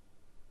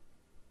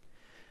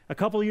 A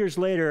couple years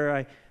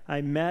later,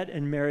 I met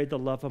and married the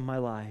love of my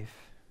life,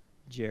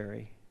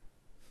 Jerry.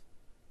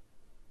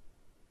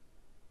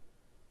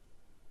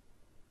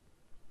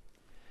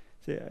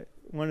 See,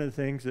 one of the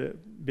things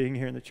that being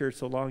here in the church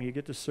so long, you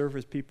get to serve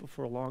with people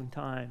for a long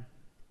time.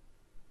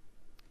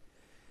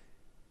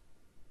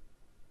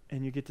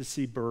 And you get to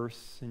see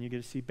births, and you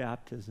get to see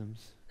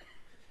baptisms.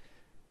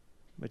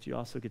 But you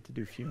also get to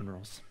do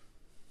funerals.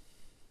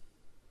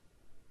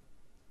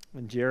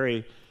 When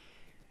Jerry,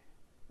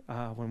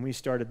 when we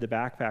started the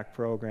backpack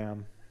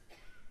program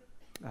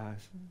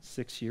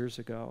 6 years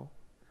ago,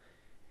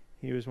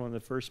 he was one of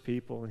the first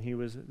people, and he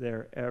was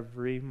there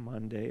every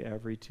Monday,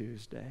 every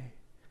Tuesday.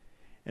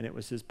 And it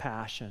was his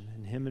passion.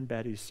 And him and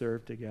Betty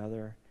served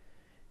together.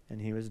 And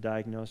he was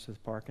diagnosed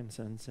with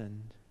Parkinson's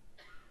and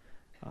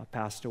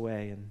passed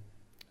away in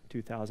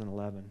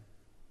 2011.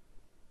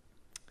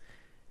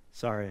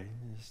 Sorry.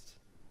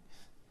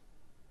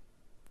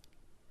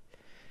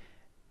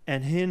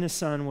 And he and his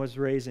son was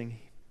raising.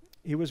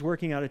 He was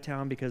working out of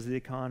town because of the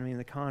economy. And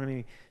the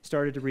economy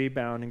started to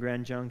rebound in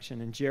Grand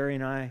Junction. And Jerry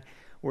and I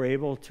were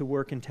able to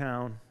work in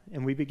town.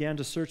 And we began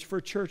to search for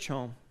a church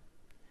home.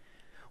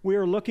 We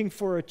were looking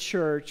for a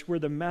church where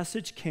the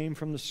message came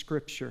from the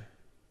Scripture.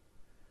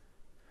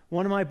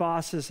 One of my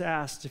bosses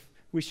asked if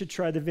we should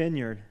try the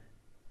Vineyard.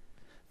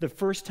 The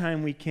first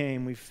time we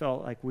came, we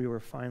felt like we were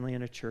finally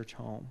in a church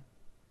home.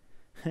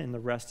 And the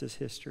rest is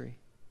history.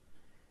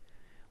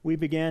 We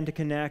began to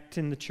connect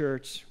in the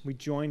church. We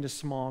joined a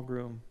small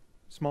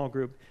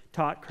group,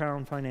 taught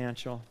Crown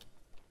Financial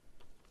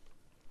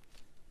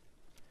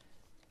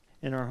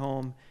in our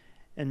home,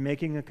 and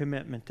making a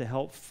commitment to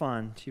help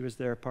fund. She was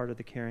there, part of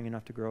the Caring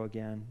Enough to Grow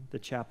Again, the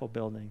chapel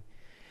building.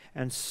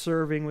 And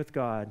serving with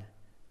God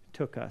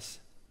took us.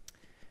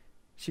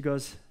 She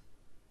goes,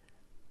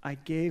 I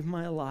gave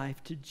my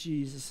life to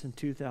Jesus in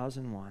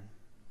 2001.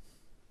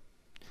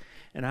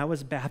 And I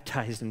was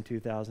baptized in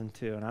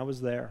 2002, and I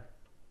was there.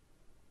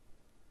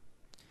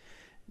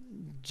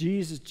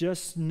 Jesus,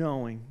 just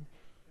knowing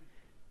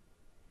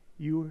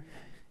you.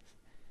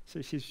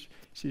 So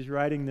she's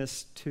writing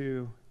this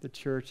to the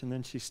church, and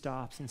then she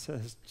stops and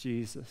says,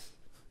 Jesus,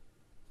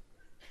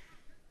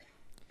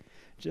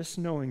 just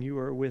knowing you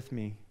are with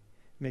me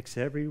makes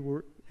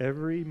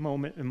every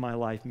moment in my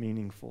life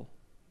meaningful.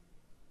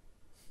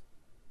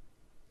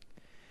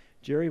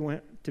 Jerry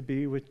went to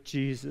be with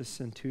Jesus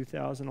in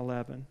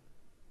 2011.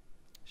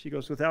 She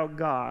goes, without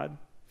God,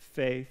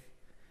 faith,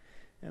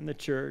 and the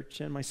church,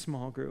 and my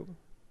small group,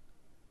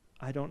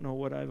 I don't know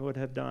what I would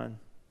have done.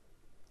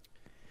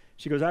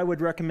 She goes, I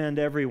would recommend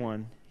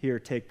everyone here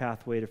take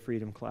Pathway to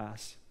Freedom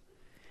class.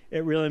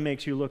 It really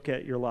makes you look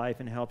at your life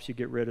and helps you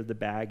get rid of the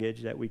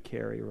baggage that we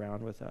carry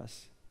around with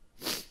us.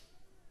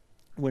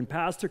 When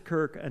Pastor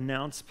Kirk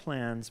announced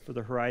plans for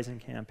the Horizon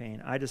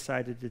campaign, I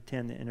decided to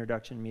attend the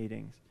introduction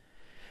meetings.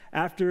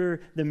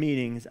 After the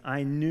meetings,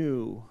 I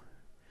knew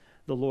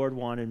the Lord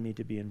wanted me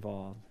to be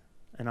involved,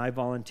 and I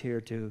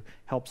volunteered to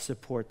help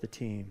support the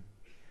team,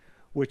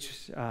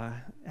 which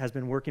has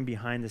been working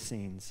behind the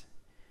scenes.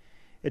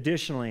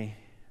 Additionally,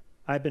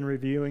 I've been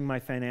reviewing my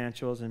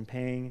financials and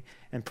paying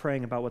and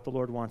praying about what the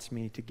Lord wants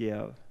me to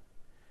give.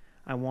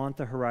 I want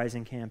the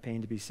Horizon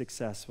campaign to be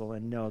successful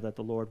and know that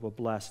the Lord will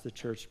bless the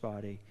church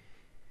body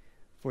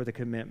for the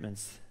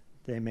commitments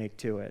they make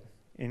to it.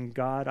 In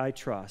God I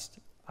trust.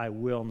 I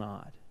will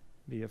not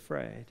be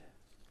afraid.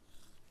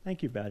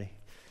 Thank you, Betty.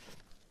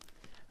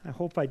 I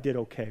hope I did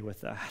okay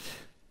with that.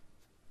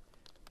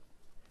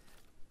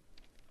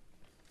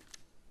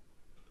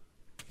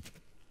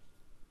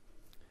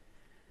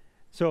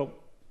 So,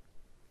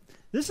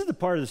 this is the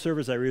part of the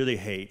service I really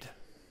hate.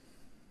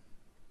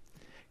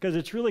 Because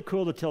it's really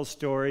cool to tell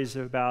stories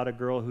about a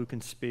girl who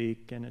can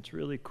speak, and it's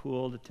really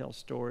cool to tell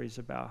stories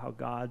about how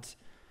God's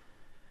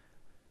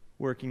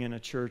working in a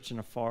church in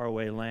a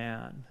faraway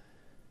land.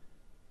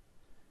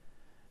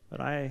 But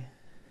I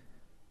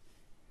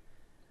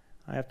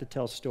have to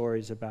tell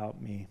stories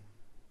about me.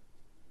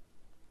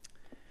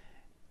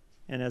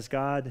 And as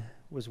God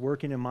was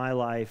working in my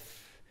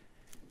life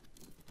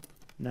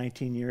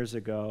 19 years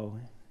ago,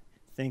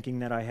 thinking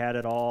that I had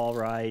it all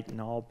right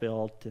and all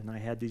built, and I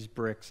had these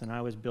bricks, and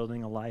I was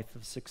building a life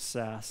of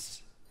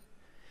success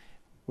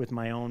with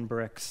my own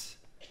bricks,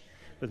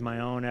 with my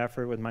own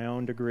effort, with my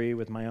own degree,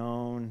 with my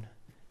own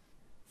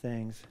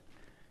things.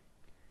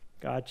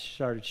 God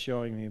started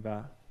showing me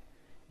about,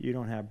 you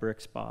don't have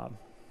bricks, Bob.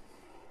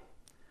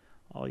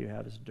 All you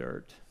have is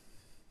dirt.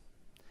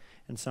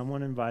 And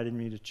someone invited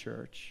me to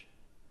church.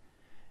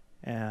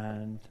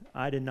 And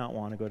I did not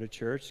want to go to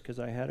church because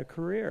I had a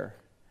career.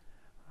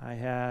 I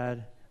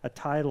had a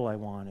title I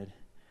wanted.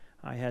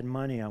 I had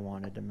money I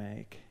wanted to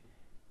make.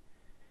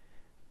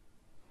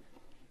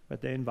 But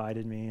they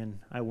invited me, and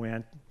I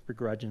went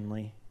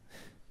begrudgingly.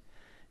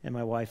 And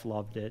my wife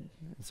loved it,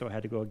 and so I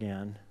had to go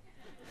again.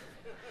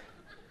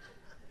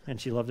 And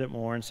she loved it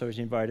more, and so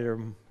she invited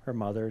her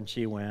mother, and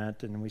she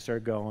went, and we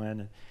started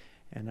going.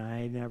 And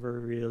I never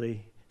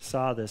really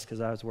saw this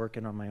because I was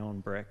working on my own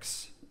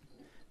bricks,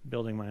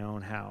 building my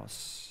own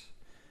house,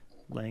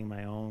 laying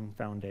my own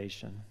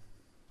foundation.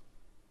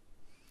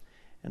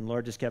 And the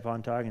Lord just kept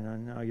on talking,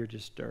 no, you're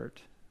just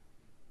dirt.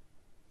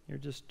 You're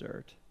just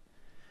dirt.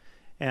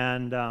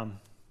 And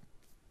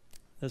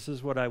this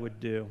is what I would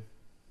do.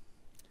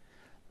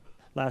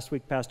 Last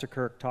week, Pastor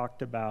Kirk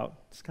talked about,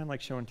 it's kind of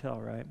like show and tell,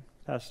 right?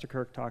 Pastor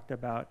Kirk talked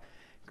about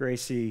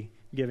Gracie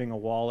giving a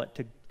wallet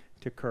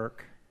to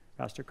Kirk,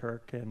 Pastor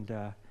Kirk, and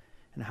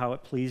how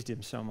it pleased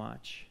him so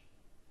much.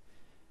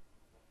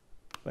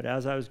 But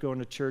as I was going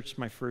to church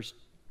my first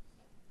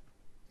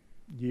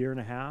year and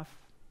a half,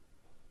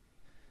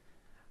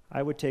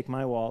 I would take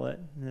my wallet,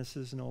 and this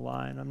is no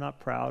lie, and I'm not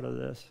proud of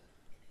this.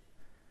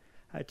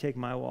 I'd take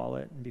my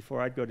wallet, and before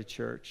I'd go to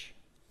church,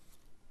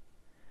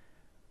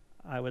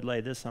 I would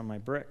lay this on my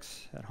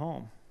bricks at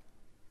home.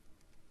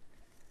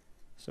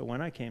 So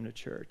when I came to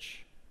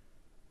church,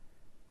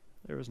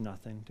 there was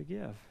nothing to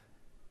give.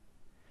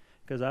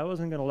 Because I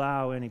wasn't going to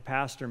allow any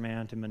pastor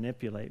man to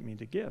manipulate me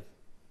to give.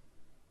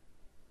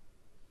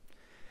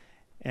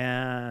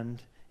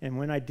 And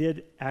when I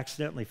did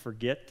accidentally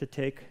forget to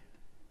take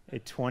a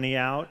 20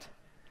 out,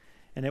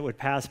 and it would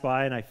pass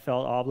by and I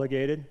felt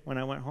obligated, when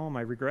I went home,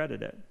 I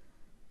regretted it.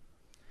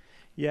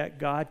 Yet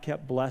God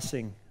kept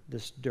blessing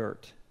this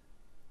dirt.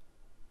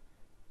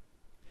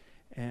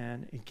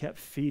 And he kept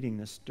feeding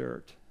this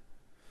dirt.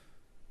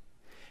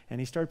 And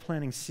he started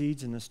planting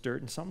seeds in this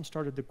dirt, and something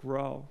started to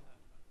grow.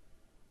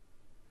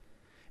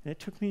 And it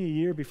took me a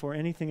year before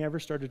anything ever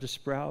started to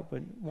sprout,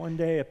 but one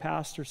day a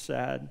pastor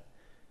said,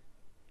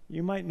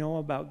 you might know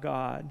about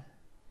God,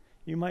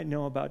 you might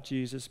know about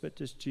Jesus, but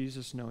does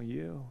Jesus know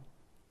you?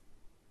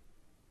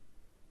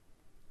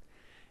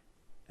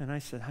 And I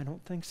said, I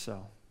don't think so.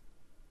 And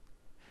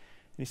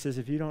he says,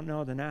 if you don't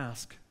know, then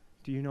ask,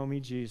 do you know me,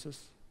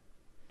 Jesus?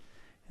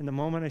 And the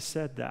moment I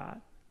said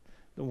that,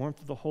 the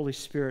warmth of the Holy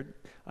Spirit,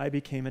 I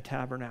became a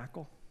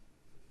tabernacle.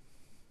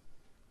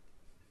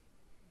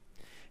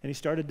 And he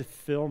started to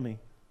fill me.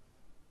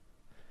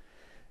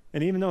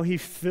 And even though he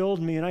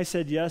filled me and I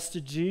said yes to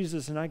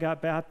Jesus and I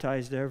got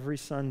baptized every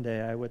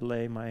Sunday, I would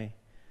lay my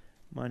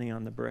money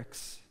on the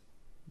bricks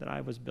that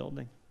I was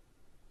building.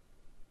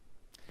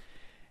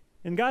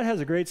 And God has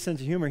a great sense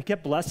of humor. He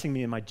kept blessing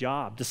me in my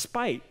job,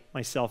 despite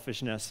my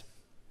selfishness.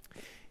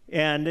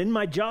 And in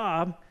my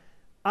job,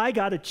 I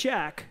got a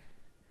check,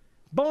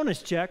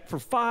 bonus check, for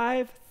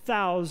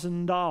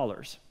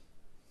 $5,000.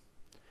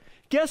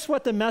 Guess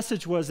what the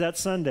message was that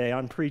Sunday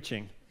on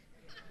preaching?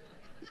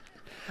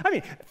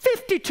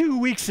 52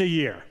 weeks a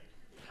year.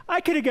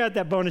 I could have got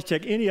that bonus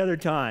check any other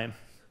time.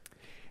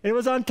 It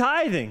was on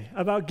tithing,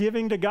 about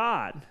giving to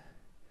God.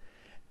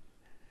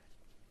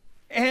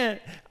 And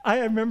I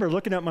remember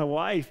looking at my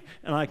wife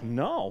and like,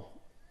 no.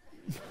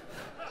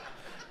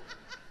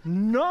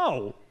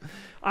 No.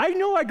 I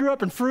know I grew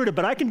up in Fruita,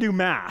 but I can do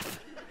math.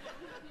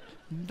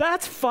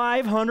 That's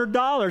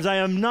 $500. I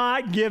am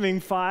not giving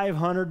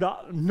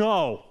 $500.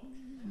 No.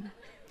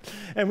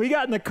 And we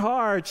got in the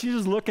car, and she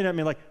was looking at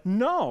me like,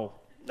 no.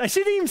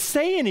 She didn't even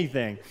say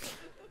anything.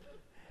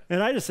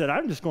 And I just said,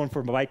 I'm just going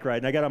for a bike ride.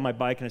 And I got on my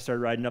bike, and I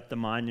started riding up the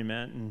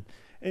monument. And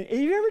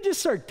you ever just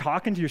start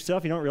talking to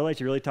yourself? You don't realize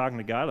you're really talking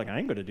to God. Like, I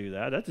ain't going to do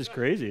that. That's just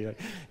crazy.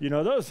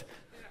 Those,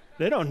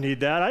 they don't need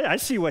that. I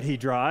see what he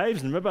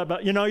drives. And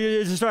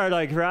you just start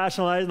like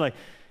rationalizing, like,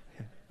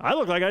 I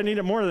look like I need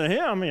it more than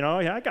him.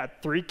 I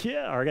got 3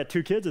 kids, or I got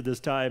 2 kids at this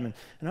time.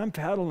 And I'm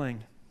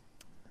paddling.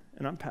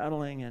 And I'm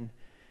paddling. And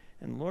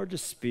the Lord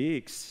just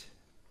speaks.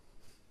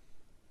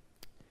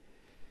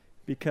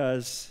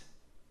 Because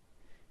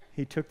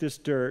he took this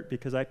dirt,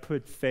 because I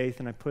put faith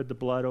and I put the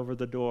blood over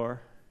the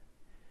door.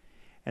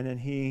 And then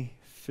he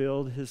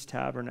filled his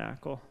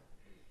tabernacle.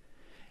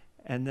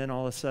 And then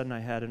all of a sudden I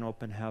had an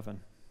open heaven.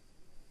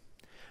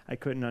 I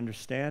couldn't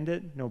understand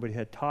it. Nobody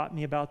had taught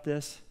me about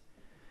this.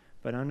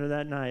 But under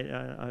that night,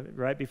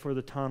 right before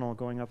the tunnel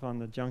going up on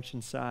the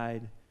Junction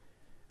side,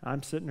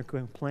 I'm sitting there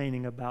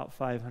complaining about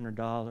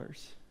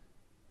 $500.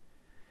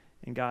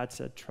 And God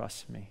said,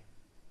 trust me.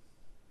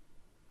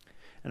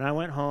 And I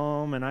went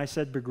home and I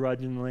said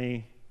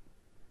begrudgingly,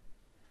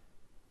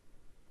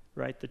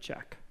 write the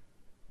check.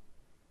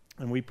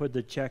 And we put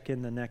the check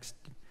in the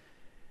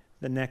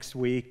next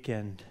week,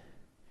 and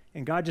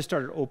God just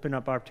started opening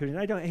up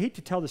opportunities. I hate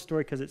to tell the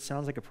story because it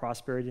sounds like a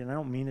prosperity, and I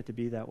don't mean it to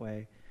be that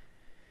way.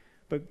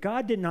 But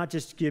God did not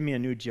just give me a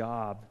new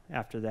job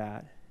after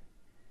that.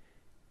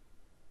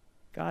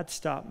 God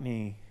stopped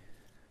me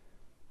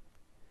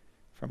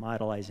from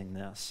idolizing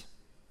this.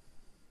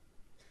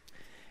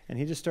 And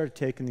he just started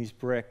taking these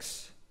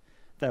bricks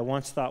that I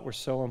once thought were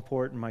so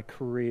important, my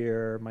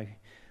career, my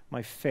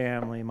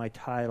family, my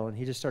title, and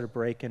he just started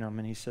breaking them,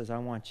 and he says, I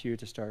want you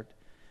to start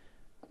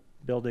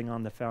building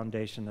on the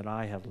foundation that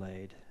I have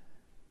laid.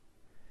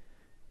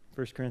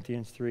 1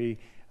 Corinthians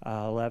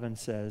 3:11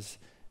 says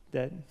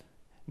that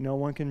no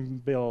one can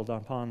build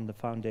upon the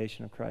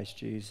foundation of Christ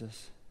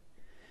Jesus.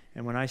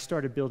 And when I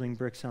started building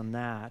bricks on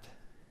that,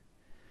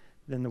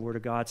 then the Word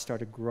of God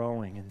started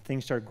growing, and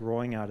things started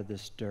growing out of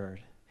this dirt.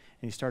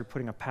 And he started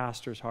putting a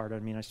pastor's heart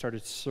on me, and I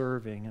started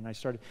serving, and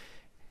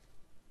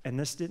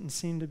this didn't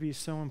seem to be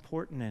so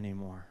important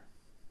anymore.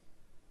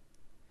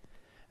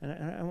 And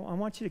I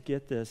want you to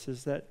get this,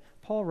 is that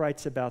Paul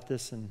writes about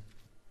this, and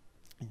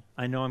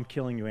I know I'm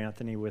killing you,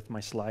 Anthony, with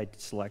my slide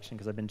selection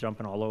because I've been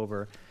jumping all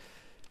over.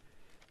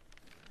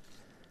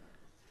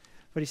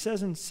 But he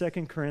says in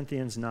 2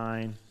 Corinthians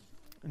 9,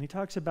 and he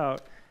talks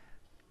about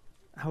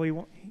how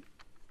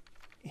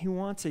he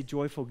wants a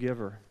joyful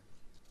giver.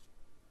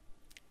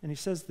 And he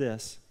says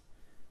this.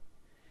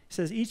 He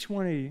says, each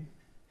one of you,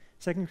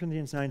 2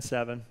 Corinthians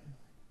 9:7,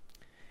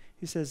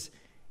 he says,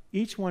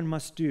 each one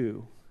must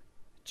do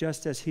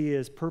just as he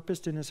is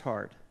purposed in his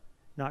heart,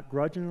 not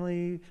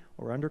grudgingly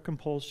or under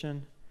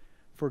compulsion,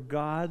 for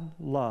God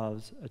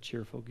loves a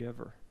cheerful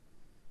giver.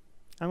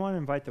 I want to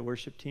invite the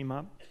worship team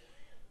up.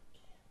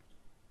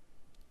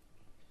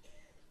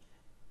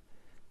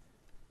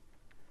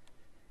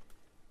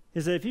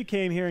 Is that if you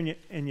came here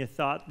and you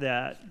thought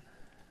that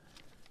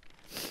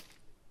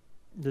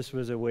this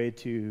was a way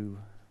to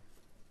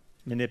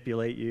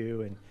manipulate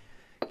you and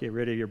get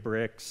rid of your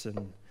bricks,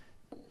 and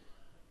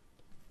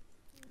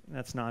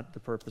that's not the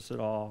purpose at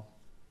all.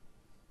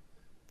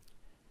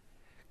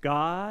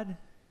 God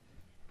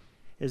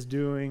is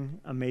doing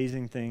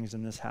amazing things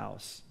in this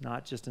house,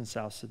 not just in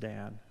South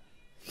Sudan.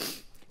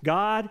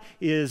 God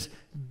is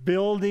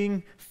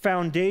building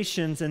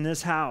foundations in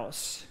this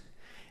house.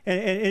 And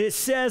it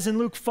says in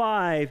Luke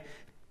 5,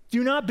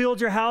 do not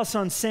build your house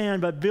on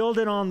sand, but build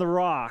it on the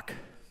rock.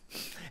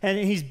 And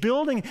he's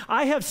building.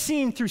 I have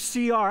seen through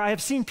CR, I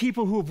have seen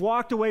people who have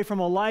walked away from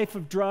a life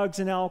of drugs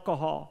and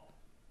alcohol,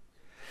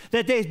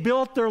 that they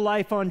built their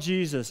life on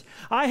Jesus.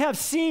 I have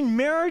seen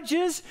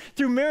marriages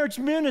through marriage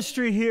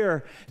ministry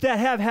here that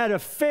have had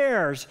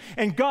affairs,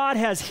 and God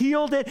has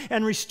healed it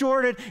and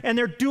restored it, and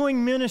they're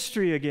doing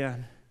ministry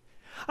again.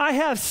 I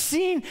have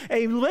seen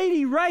a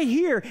lady right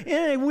here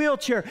in a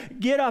wheelchair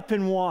get up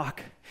and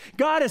walk.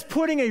 God is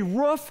putting a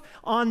roof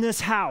on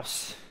this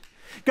house.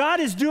 God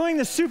is doing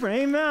the super.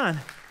 Amen.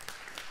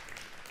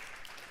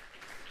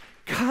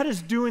 God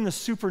is doing the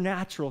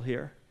supernatural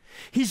here.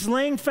 He's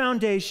laying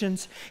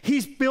foundations.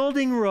 He's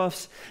building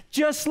roofs.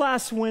 Just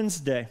last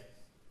Wednesday,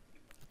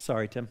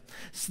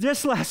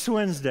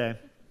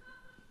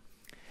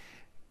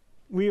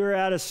 we were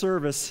at a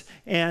service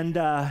and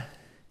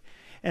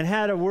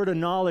had a word of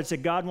knowledge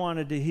that God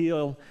wanted to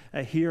heal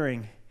a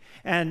hearing.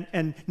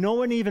 And no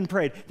one even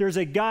prayed. There's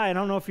a guy, I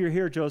don't know if you're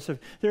here, Joseph,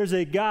 there's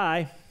a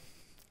guy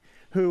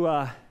who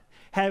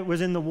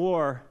was in the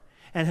war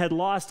and had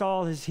lost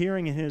all his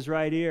hearing in his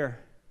right ear.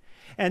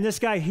 And this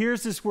guy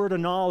hears this word of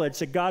knowledge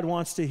that God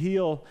wants to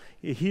heal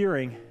a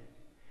hearing.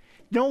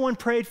 No one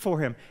prayed for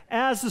him.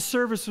 As the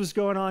service was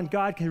going on,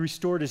 God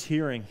restored his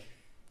hearing.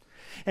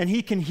 And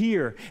he can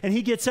hear. And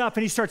he gets up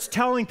and he starts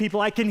telling people,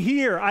 I can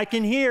hear, I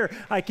can hear,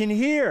 I can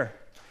hear.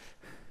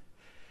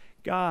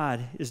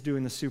 God is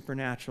doing the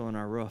supernatural in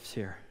our roofs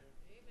here.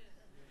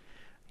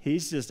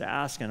 He's just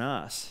asking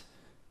us,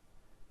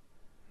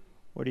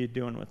 what are you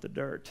doing with the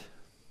dirt?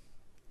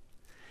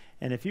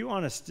 And if you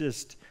want us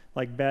just,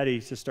 like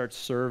Betty, to start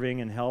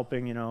serving and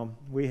helping, you know,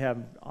 we have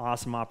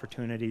awesome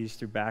opportunities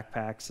through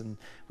backpacks, and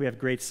we have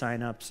great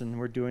sign-ups, and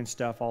we're doing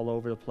stuff all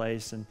over the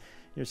place. And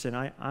you're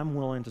saying, I'm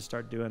willing to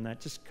start doing that.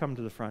 Just come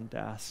to the front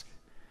desk.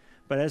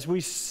 But as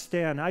we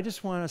stand, I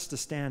just want us to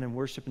stand and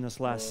worship in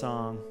this last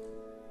song.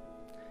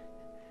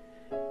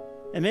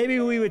 And maybe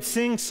we would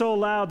sing so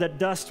loud that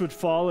dust would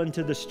fall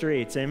into the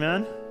streets.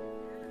 Amen?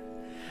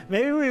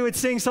 Maybe we would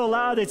sing so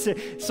loud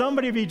that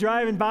somebody would be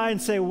driving by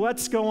and say,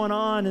 what's going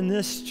on in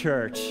this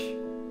church?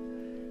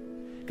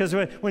 Because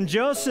when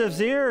Joseph's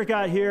ear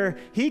got here,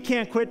 he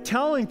can't quit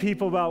telling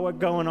people about what's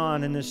going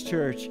on in this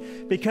church,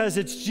 because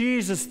it's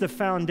Jesus, the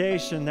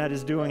foundation, that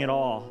is doing it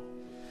all.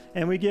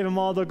 And we give him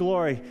all the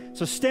glory.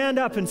 So stand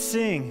up and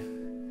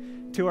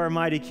sing to our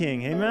mighty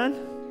King.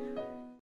 Amen?